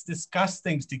other. Let's discuss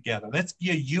things together. Let's be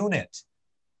a unit.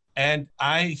 And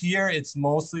I hear it's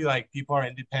mostly like people are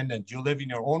independent. You live in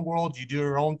your own world. You do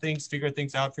your own things, figure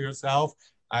things out for yourself.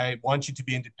 I want you to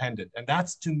be independent. And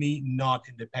that's to me, not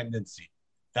independency.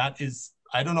 That is,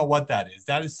 I don't know what that is.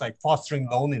 That is like fostering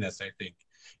loneliness, I think.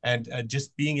 And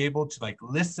just being able to like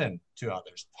listen to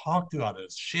others, talk to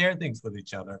others, share things with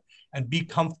each other, and be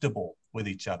comfortable with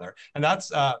each other. And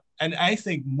that's, and I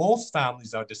think most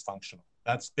families are dysfunctional.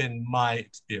 That's been my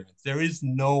experience. There is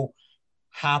no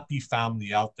happy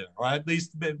family out there, or at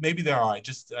least maybe there are. I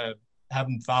just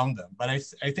haven't found them. But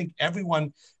I think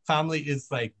family is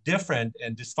like different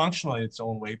and dysfunctional in its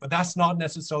own way. But that's not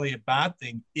necessarily a bad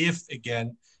thing if,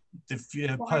 again, I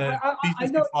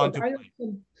know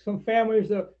some families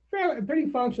that are pretty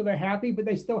functional, they're happy, but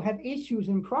they still have issues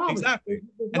and problems. Exactly.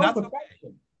 There's and no that's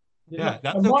perfection. okay. Yeah,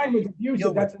 that's okay. Mine was okay.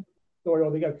 abusive. That's a story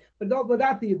altogether. But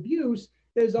without the abuse,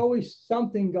 there's always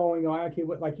something going on. Okay,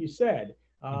 like you said.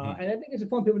 And I think it's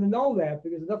important for people to know that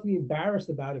because there's nothing to be embarrassed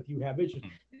about if you have issues.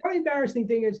 The only embarrassing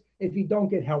thing is if you don't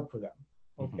get help for them.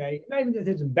 Okay. Not even that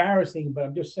it's embarrassing, but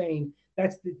I'm just saying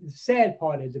that's the sad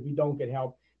part is if you don't get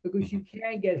help because you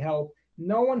can't get help.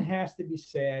 No one has to be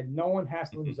sad. No one has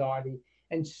to anxiety.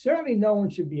 And certainly no one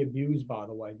should be abused, by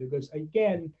the way, because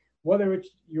again, whether it's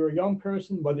you're a young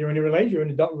person, whether you're in a relationship, you're in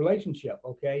an adult relationship,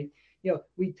 okay? You know,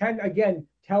 we tend to, again,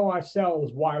 tell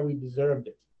ourselves why we deserved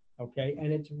it, okay?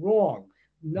 And it's wrong.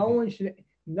 No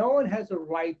one has a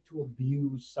right to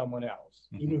abuse someone else,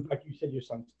 even if, like you said, your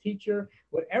son's teacher,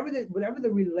 whatever the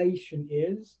relation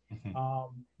is.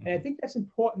 And I think that's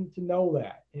important to know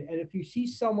that. And if you see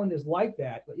someone is like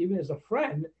that, even as a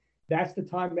friend, that's the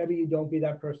time maybe you don't be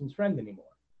that person's friend anymore.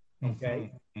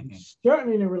 Okay.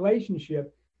 Certainly in a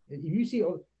relationship, if you see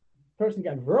a person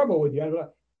got verbal with you,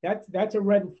 that's a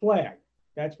red flag.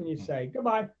 That's when you say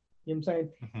goodbye. You know what I'm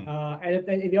saying?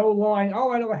 And if the old line,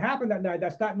 oh, I know what happened that night.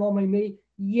 That's not normally me.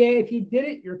 Yeah, if you did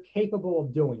it, you're capable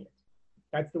of doing it.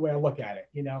 That's the way I look at it.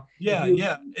 You know? Yeah,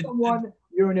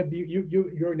 you're an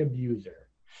abuser.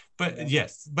 But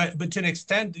yes, but to an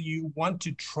extent, you want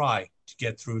to try to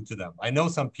get through to them. I know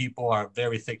some people are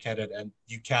very thick-headed and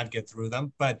you can't get through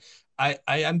them, but I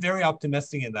am very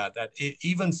optimistic in that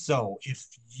even so,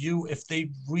 if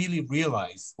they really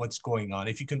realize what's going on,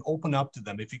 if you can open up to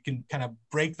them, if you can kind of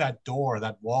break that door,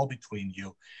 that wall between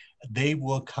you, they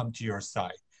will come to your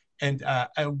side. And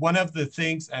one of the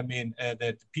things, I mean,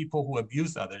 that people who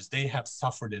abuse others, they have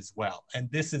suffered as well. And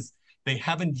they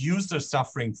haven't used their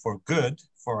suffering for good,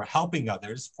 for helping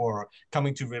others, for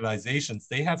coming to realizations.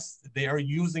 They are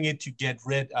using it to get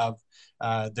rid of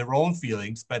their own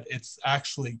feelings, but it's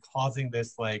actually causing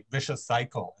this like vicious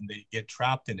cycle, and they get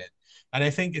trapped in it. And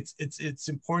I think it's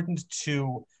important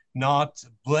to not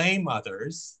blame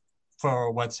others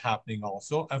for what's happening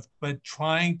also, but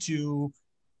trying to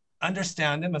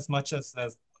understand them as much as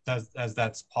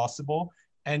that's possible,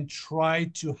 and try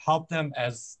to help them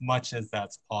as much as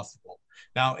that's possible.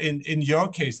 Now, in your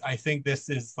case, I think this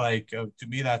is like, to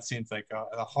me, that seems like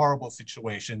a horrible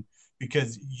situation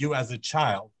because you as a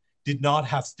child did not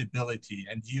have stability,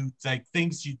 and you like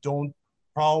things you don't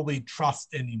probably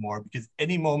trust anymore because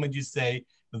any moment you say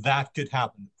that could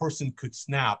happen, the person could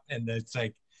snap, and it's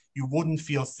like you wouldn't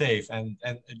feel safe and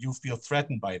you feel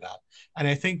threatened by that. And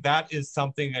I think that is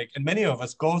something like, and many of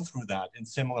us go through that in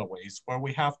similar ways where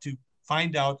we have to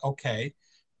find out, okay,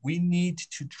 we need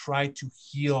to try to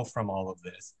heal from all of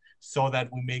this so that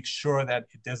we make sure that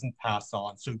it doesn't pass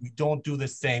on. So we don't do the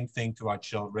same thing to our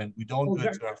children. We don't do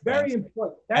it to our friends. Very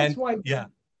important. That's why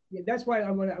Yeah, that's why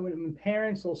when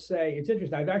parents will say, it's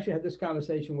interesting. I've actually had this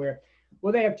conversation where,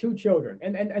 well, they have two children,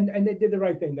 and they did the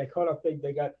right thing. They caught up.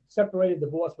 They got separated,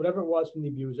 divorced, whatever it was from the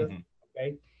abuser. Hmm.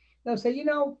 Okay. They'll say,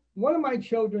 one of my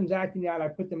children's acting out. I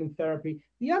put them in therapy.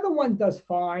 The other one does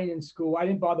fine in school. I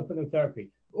didn't bother putting them in therapy.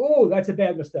 Oh, that's a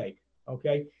bad mistake.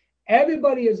 Okay.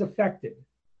 Everybody is affected.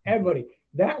 Everybody.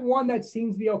 That one that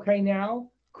seems to be okay now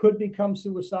could become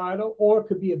suicidal, or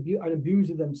could be an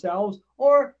abuser themselves,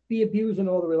 or be abused in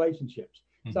all the relationships.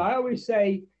 Hmm. So I always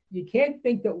say, you can't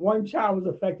think that one child was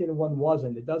affected and one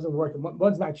wasn't. It doesn't work.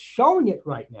 One's not showing it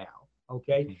right now.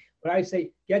 Okay. Hmm. But I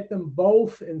say, get them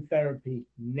both in therapy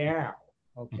now.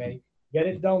 Okay. Get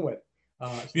it done with.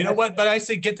 You know what? But I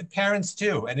say get the parents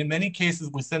too. And in many cases,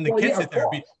 we send the kids to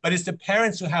therapy, but it's the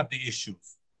parents who have the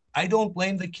issues. I don't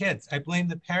blame the kids. I blame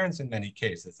the parents in many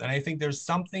cases. And I think there's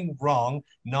something wrong,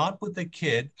 not with the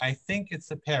kid. I think it's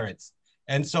the parents.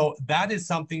 And so that is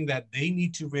something that they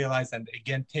need to realize and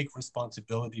again, take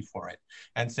responsibility for it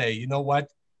and say, you know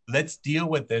what? Let's deal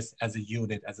with this as a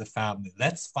unit, as a family.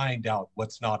 Let's find out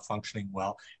what's not functioning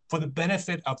well for the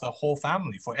benefit of the whole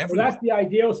family, for everyone. Well, that's the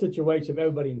ideal situation of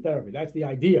everybody in therapy. That's the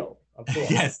ideal, of course.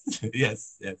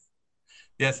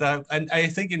 Yes. And I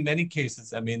think in many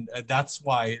cases, I mean, that's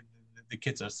why the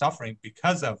kids are suffering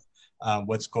because of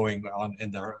what's going on in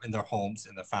their homes,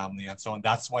 in the family, and so on.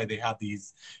 That's why they have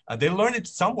these. They learn it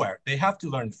somewhere. They have to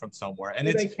learn it from somewhere, and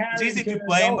it's easy to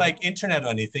blame like internet or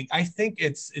anything. I think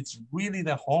it's really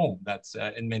the home that's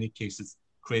in many cases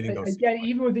creating those. Again,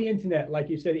 even with the internet, like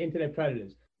you said, the internet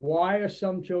predators. Why are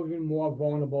some children more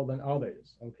vulnerable than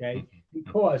others? Okay, mm-hmm.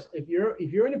 Because if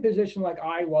you're in a position like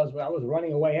I was, where I was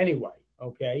running away anyway.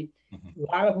 Okay, mm-hmm.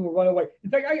 A lot of them will run away. In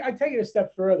fact, I take it a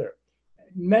step further.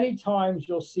 Many times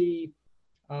you'll see,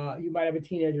 you might have a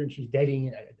teenager and she's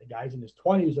dating the guy's in his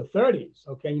 20s or 30s.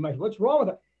 Okay, you might say, what's wrong with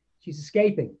her? She's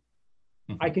escaping.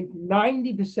 Mm-hmm. I can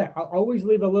 90%. I'll always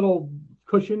leave a little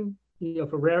cushion,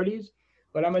 for rarities.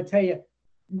 But I'm going to tell you,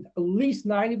 at least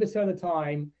 90% of the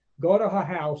time, go to her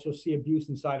house, you'll see abuse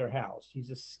inside her house. She's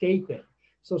escaping.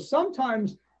 So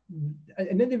sometimes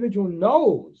an individual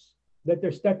knows that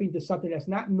they're stepping to something that's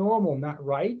not normal, not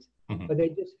right, mm-hmm. but they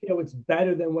just feel it's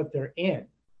better than what they're in.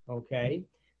 Okay.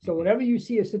 So whenever you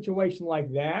see a situation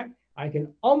like that, I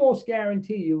can almost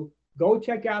guarantee you, go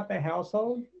check out the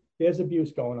household. There's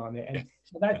abuse going on there. And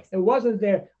so that it wasn't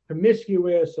their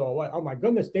promiscuous or what, oh my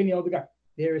goodness, dating the guy.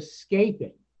 They're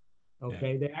escaping.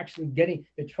 Okay. They're actually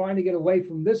they're trying to get away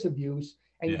from this abuse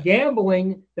and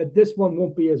gambling that this one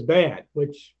won't be as bad,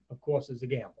 which of course is a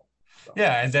gamble. So.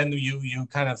 Yeah, and then you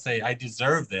kind of say, I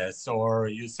deserve this, or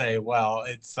you say, well,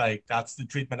 it's like that's the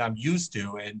treatment I'm used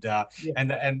to, and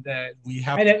we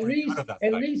have. And at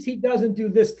least he doesn't do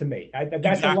this to me. That's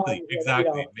exactly.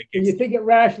 You think it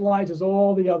rationalizes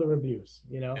all the other abuse,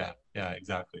 Yeah,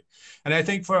 exactly. And I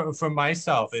think for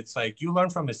myself, it's like you learn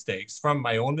from mistakes, from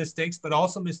my own mistakes, but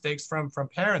also mistakes from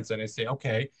parents, and I say,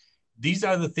 okay, these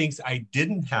are the things I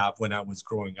didn't have when I was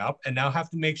growing up, and now have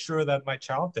to make sure that my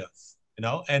child does.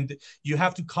 And you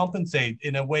have to compensate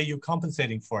in a way you're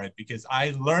compensating for it, because I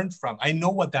know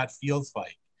what that feels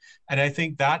like. And I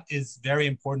think that is very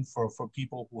important for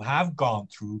people who have gone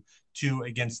through to,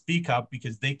 again, speak up,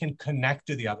 because they can connect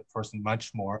to the other person much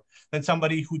more than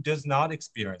somebody who does not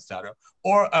experience that.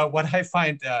 Or what I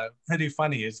find pretty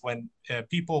funny is when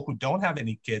people who don't have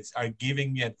any kids are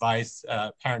giving me advice,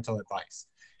 parental advice.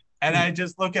 And I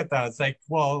just look at that. It's like,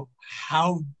 well,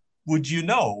 how would you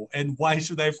know, and why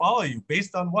should I follow you?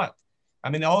 Based on what?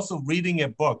 I mean, also reading a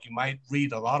book, you might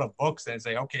read a lot of books and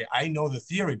say, okay, I know the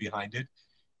theory behind it.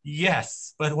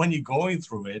 Yes, but when you're going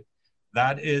through it,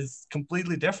 that is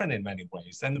completely different in many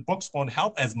ways. And the books won't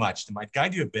help as much. They might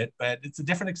guide you a bit, but it's a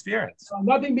different experience.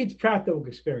 Nothing beats practical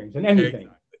experience in anything.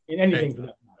 Exactly. In anything for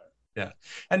that matter. Yeah.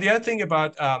 And the other thing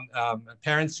about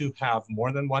parents who have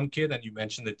more than one kid, and you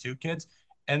mentioned the two kids,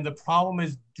 and the problem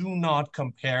is, do not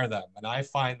compare them. And I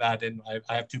find that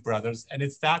I have two brothers, and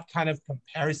it's that kind of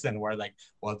comparison where like,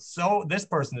 well, so this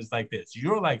person is like this,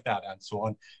 you're like that, and so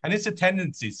on. And it's a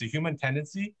tendency, it's a human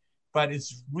tendency, but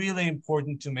it's really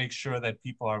important to make sure that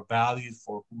people are valued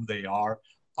for who they are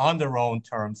on their own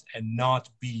terms and not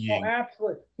being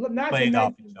played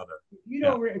off each other.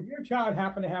 If your child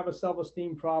happened to have a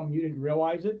self-esteem problem, you didn't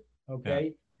realize it,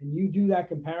 okay? Yeah. And you do that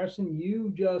comparison,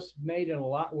 you just made it a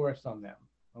lot worse on them.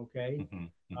 Okay,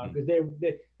 because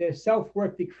their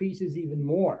self-worth decreases even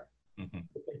more. Mm-hmm.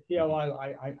 They feel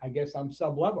I guess I'm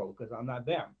sub-level because I'm not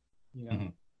them.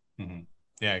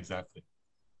 Yeah, exactly.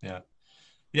 Yeah.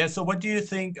 Yeah, so what do you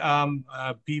think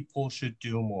people should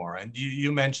do more? And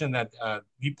you mentioned that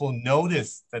people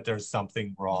notice that there's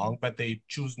something wrong, but they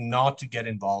choose not to get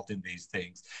involved in these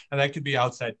things. And that could be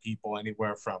outside people,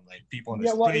 anywhere from like people in the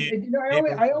Yeah, well, street, I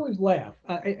neighbors. always laugh.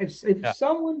 If Yeah.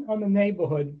 someone on the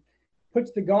neighborhood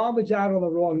puts the garbage out on the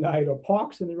wrong night or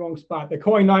parks in the wrong spot, they're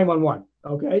calling 911.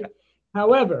 Okay.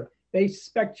 However, they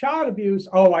suspect child abuse.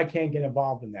 Oh, I can't get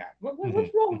involved in that. Hmm.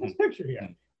 What's wrong with Hmm. this picture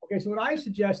here? Okay. So, what I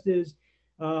suggest is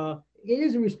it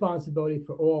is a responsibility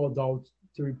for all adults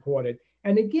to report it.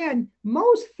 And again,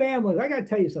 most families, I got to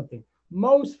tell you something,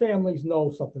 most families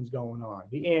know something's going on,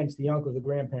 the aunts, the uncles, the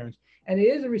grandparents. And it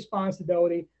is a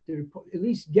responsibility to at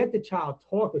least get the child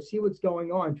talk or see what's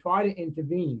going on, try to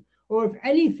intervene. Or if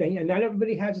anything, and not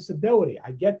everybody has this ability,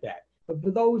 I get that. But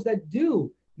for those that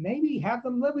do, maybe have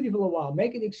them live with you for a little while.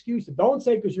 Make an excuse. Don't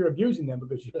say because you're abusing them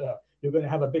because you're going to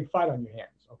have a big fight on your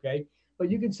hands. Okay. But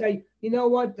you can say, you know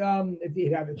what, if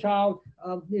you have a child,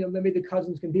 maybe the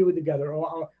cousins can be with together,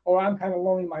 or I'm kind of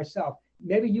lonely myself.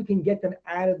 Maybe you can get them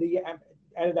out of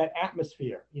that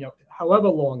atmosphere, however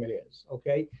long it is.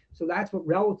 Okay. So that's what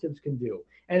relatives can do.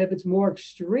 And if it's more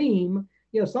extreme,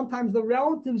 sometimes the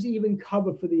relatives even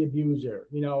cover for the abuser,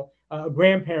 a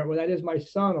grandparent, well, that is my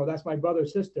son or that's my brother or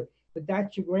sister, but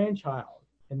that's your grandchild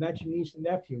and that's your niece and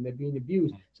nephew and they're being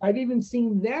abused. So I've even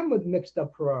seen them with mixed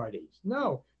up priorities.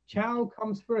 No, child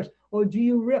comes first. Or do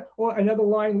you or another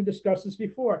line, we discussed this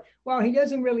before. Well, he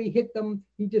doesn't really hit them.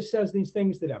 He just says these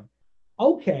things to them.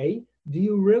 Okay, do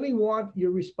you really want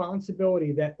your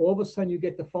responsibility that all of a sudden you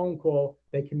get the phone call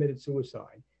they committed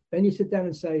suicide? Then you sit down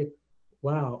and say,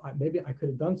 wow, maybe I could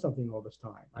have done something all this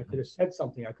time. I could have said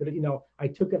something. I could have, I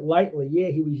took it lightly. Yeah,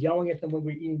 he was yelling at them when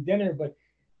we were eating dinner, but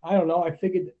I don't know. I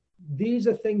figured these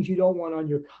are things you don't want on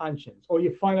your conscience. Or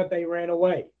you find out they ran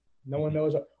away. No one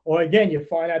knows. Or again, you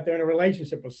find out they're in a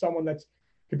relationship with someone that's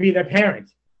could be their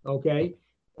parent. Okay.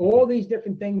 All these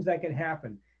different things that can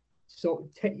happen. So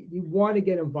you want to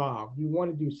get involved. You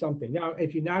want to do something. Now,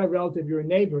 if you're not a relative, you're a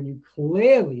neighbor, and you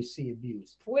clearly see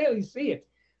abuse, clearly see it,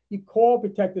 you call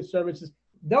protective services.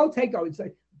 They'll take out. It's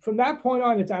like, from that point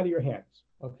on, it's out of your hands.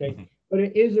 Okay. Mm-hmm. But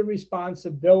it is a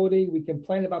responsibility. We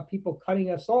complain about people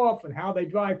cutting us off and how they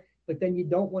drive, but then you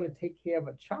don't want to take care of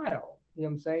a child. You know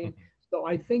what I'm saying? Mm-hmm. So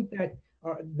I think that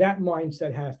that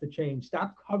mindset has to change.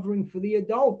 Stop covering for the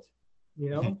adult.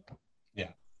 Yeah.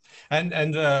 And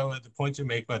the point you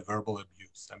make about verbal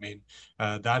abuse, I mean,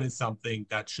 that is something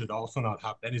that should also not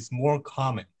happen. And it's more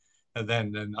common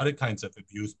than other kinds of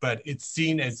abuse, but it's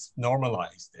seen as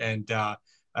normalized, and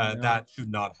that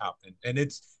should not happen. And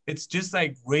it's just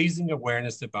like raising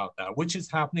awareness about that, which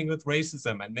is happening with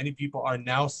racism. And many people are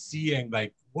now seeing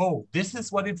like, whoa, this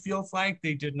is what it feels like.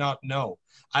 They did not know.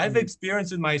 I've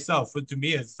experienced it myself. But to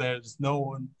me, there's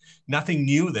nothing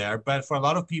new there. But for a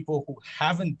lot of people who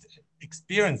haven't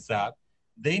experienced that,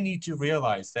 they need to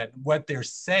realize that what they're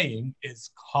saying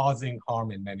is causing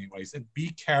harm in many ways, and be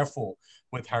careful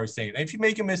with how you're saying it. And if you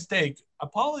make a mistake,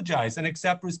 apologize and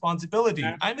accept responsibility.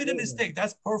 Absolutely. I made a mistake.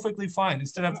 That's perfectly fine.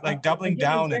 Instead of like doubling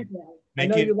down and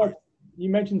making it. You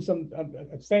mentioned some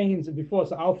sayings before,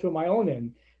 so I'll fill my own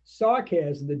in.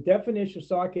 Sarcasm, the definition of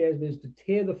sarcasm is to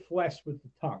tear the flesh with the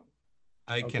tongue.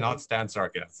 I cannot stand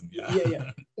sarcasm.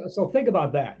 Yeah. So think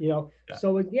about that, Yeah.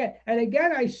 So again,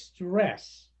 I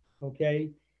stress, okay,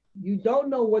 you don't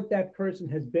know what that person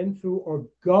has been through or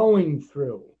going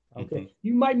through. Okay. Mm-hmm.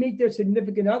 You might meet their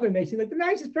significant other and they seem like the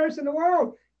nicest person in the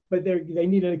world, but they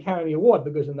need an Academy Award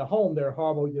because in the home they're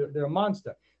horrible, they're a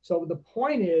monster. So the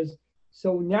point is,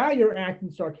 so now you're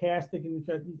acting sarcastic and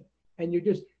you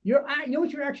know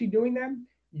what you're actually doing then?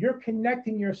 You're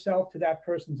connecting yourself to that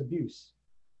person's abuse,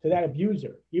 to that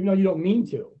abuser, even though you don't mean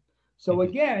to. So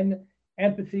again,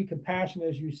 empathy, compassion,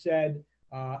 as you said,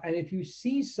 and if you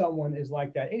see someone is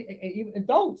like that, even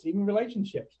adults, even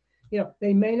relationships,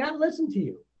 they may not listen to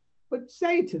you, but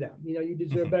say it to them. You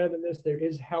deserve better than this. There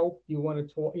is help. You want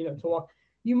to talk.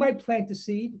 You might plant the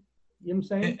seed. You know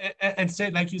what I'm saying? And say,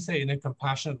 like you say, in a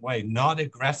compassionate way, not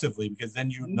aggressively, because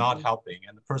then you're not helping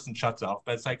and the person shuts off.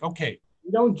 But it's like, okay,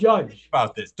 you don't judge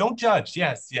about this. Don't judge.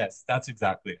 Yes, that's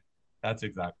exactly it. That's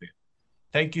exactly it.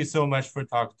 Thank you so much for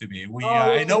talking to me.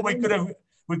 I know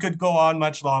we could go on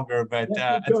much longer, but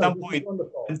at some point,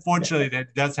 unfortunately,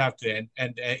 that does have to end.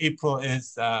 And April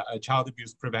is a child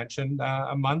abuse prevention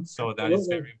month, so that is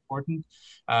very important.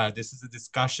 This is a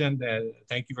discussion.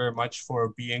 Thank you very much for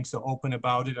being so open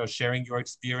about it, or sharing your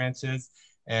experiences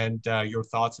and your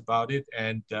thoughts about it.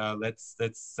 And let's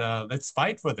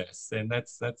fight for this, and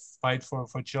let's fight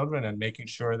for children and making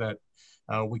sure that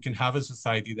we can have a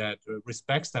society that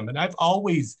respects them. And I've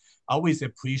always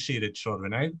appreciated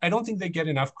children. I don't think they get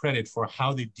enough credit for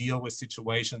how they deal with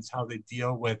situations, how they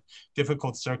deal with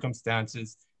difficult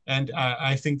circumstances. And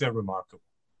I think they're remarkable.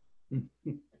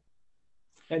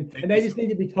 And they just need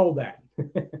to be told that.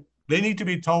 They need to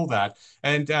be told that.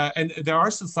 And there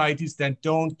are societies that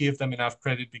don't give them enough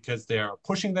credit because they are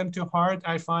pushing them too hard,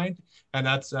 I find. And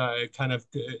that's kind of,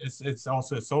 it's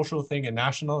also a social thing, a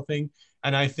national thing.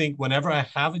 And I think whenever I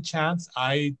have a chance,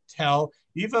 I tell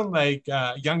even like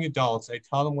young adults, I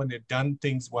tell them when they've done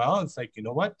things well, it's like, you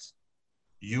know what?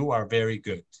 You are very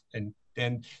good.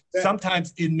 And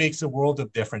sometimes it makes a world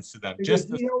of difference to them. Because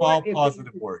just a small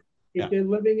positive word. If they're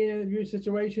living in an abuse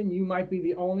situation, you might be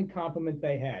the only compliment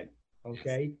they had.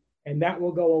 Okay. Yes. And that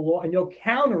will go a lot, and you're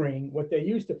countering what they're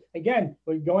used to. Again,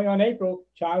 we're going on April,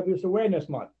 Child Abuse Awareness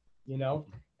Month, you know,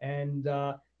 and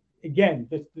again,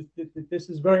 this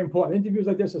is very important. Interviews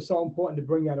like this are so important to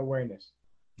bring that awareness.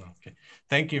 Okay.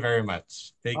 Thank you very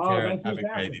much. Take care and have a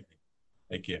great evening.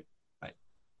 Thank you.